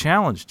 It's a new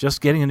challenge,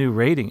 just getting a new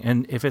rating.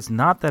 And if it's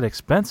not that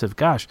expensive,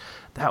 gosh,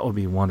 that would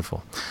be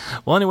wonderful.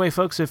 Well, anyway,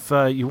 folks, if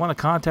you want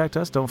to contact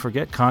us, don't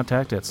forget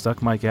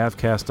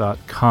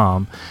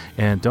contact@stuckmikeavcast.com.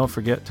 And don't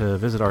forget to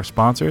visit our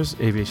sponsors,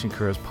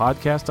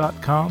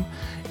 aviationcareerspodcast.com.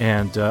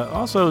 And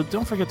also,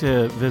 don't forget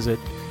to visit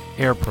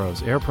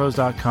AirPros,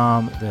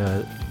 airpros.com.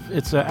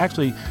 It's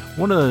actually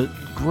one of the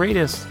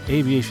greatest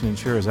aviation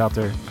insurers out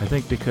there, I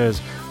think, because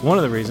one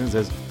of the reasons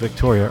is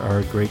Victoria,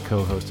 our great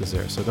co-host, is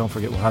there. So don't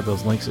forget, we'll have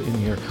those links in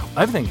here.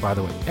 Everything, by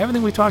the way,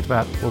 everything we talked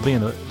about will be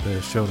in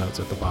the show notes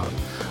at the bottom.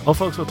 Well,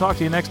 folks, we'll talk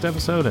to you next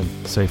episode,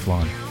 and safe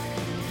flying.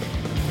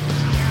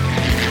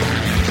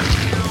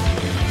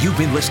 You've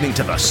been listening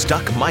to the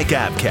Stuck Mike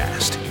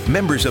Avcast.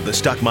 Members of the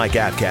Stuck Mike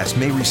Avcast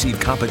may receive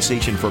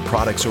compensation for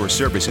products or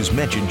services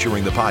mentioned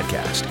during the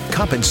podcast.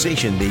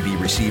 Compensation may be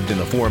received in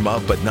the form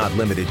of, but not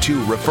limited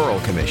to,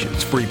 referral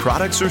commissions, free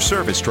products, or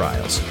service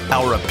trials.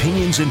 Our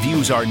opinions and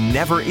views are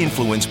never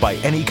influenced by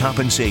any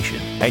compensation,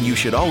 and you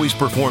should always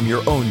perform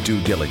your own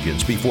due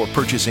diligence before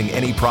purchasing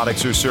any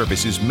products or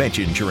services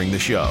mentioned during the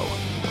show.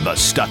 The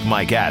Stuck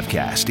Mike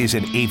Avcast is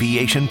an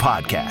aviation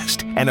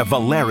podcast and a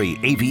Valeri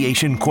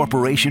Aviation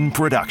Corporation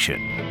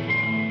production.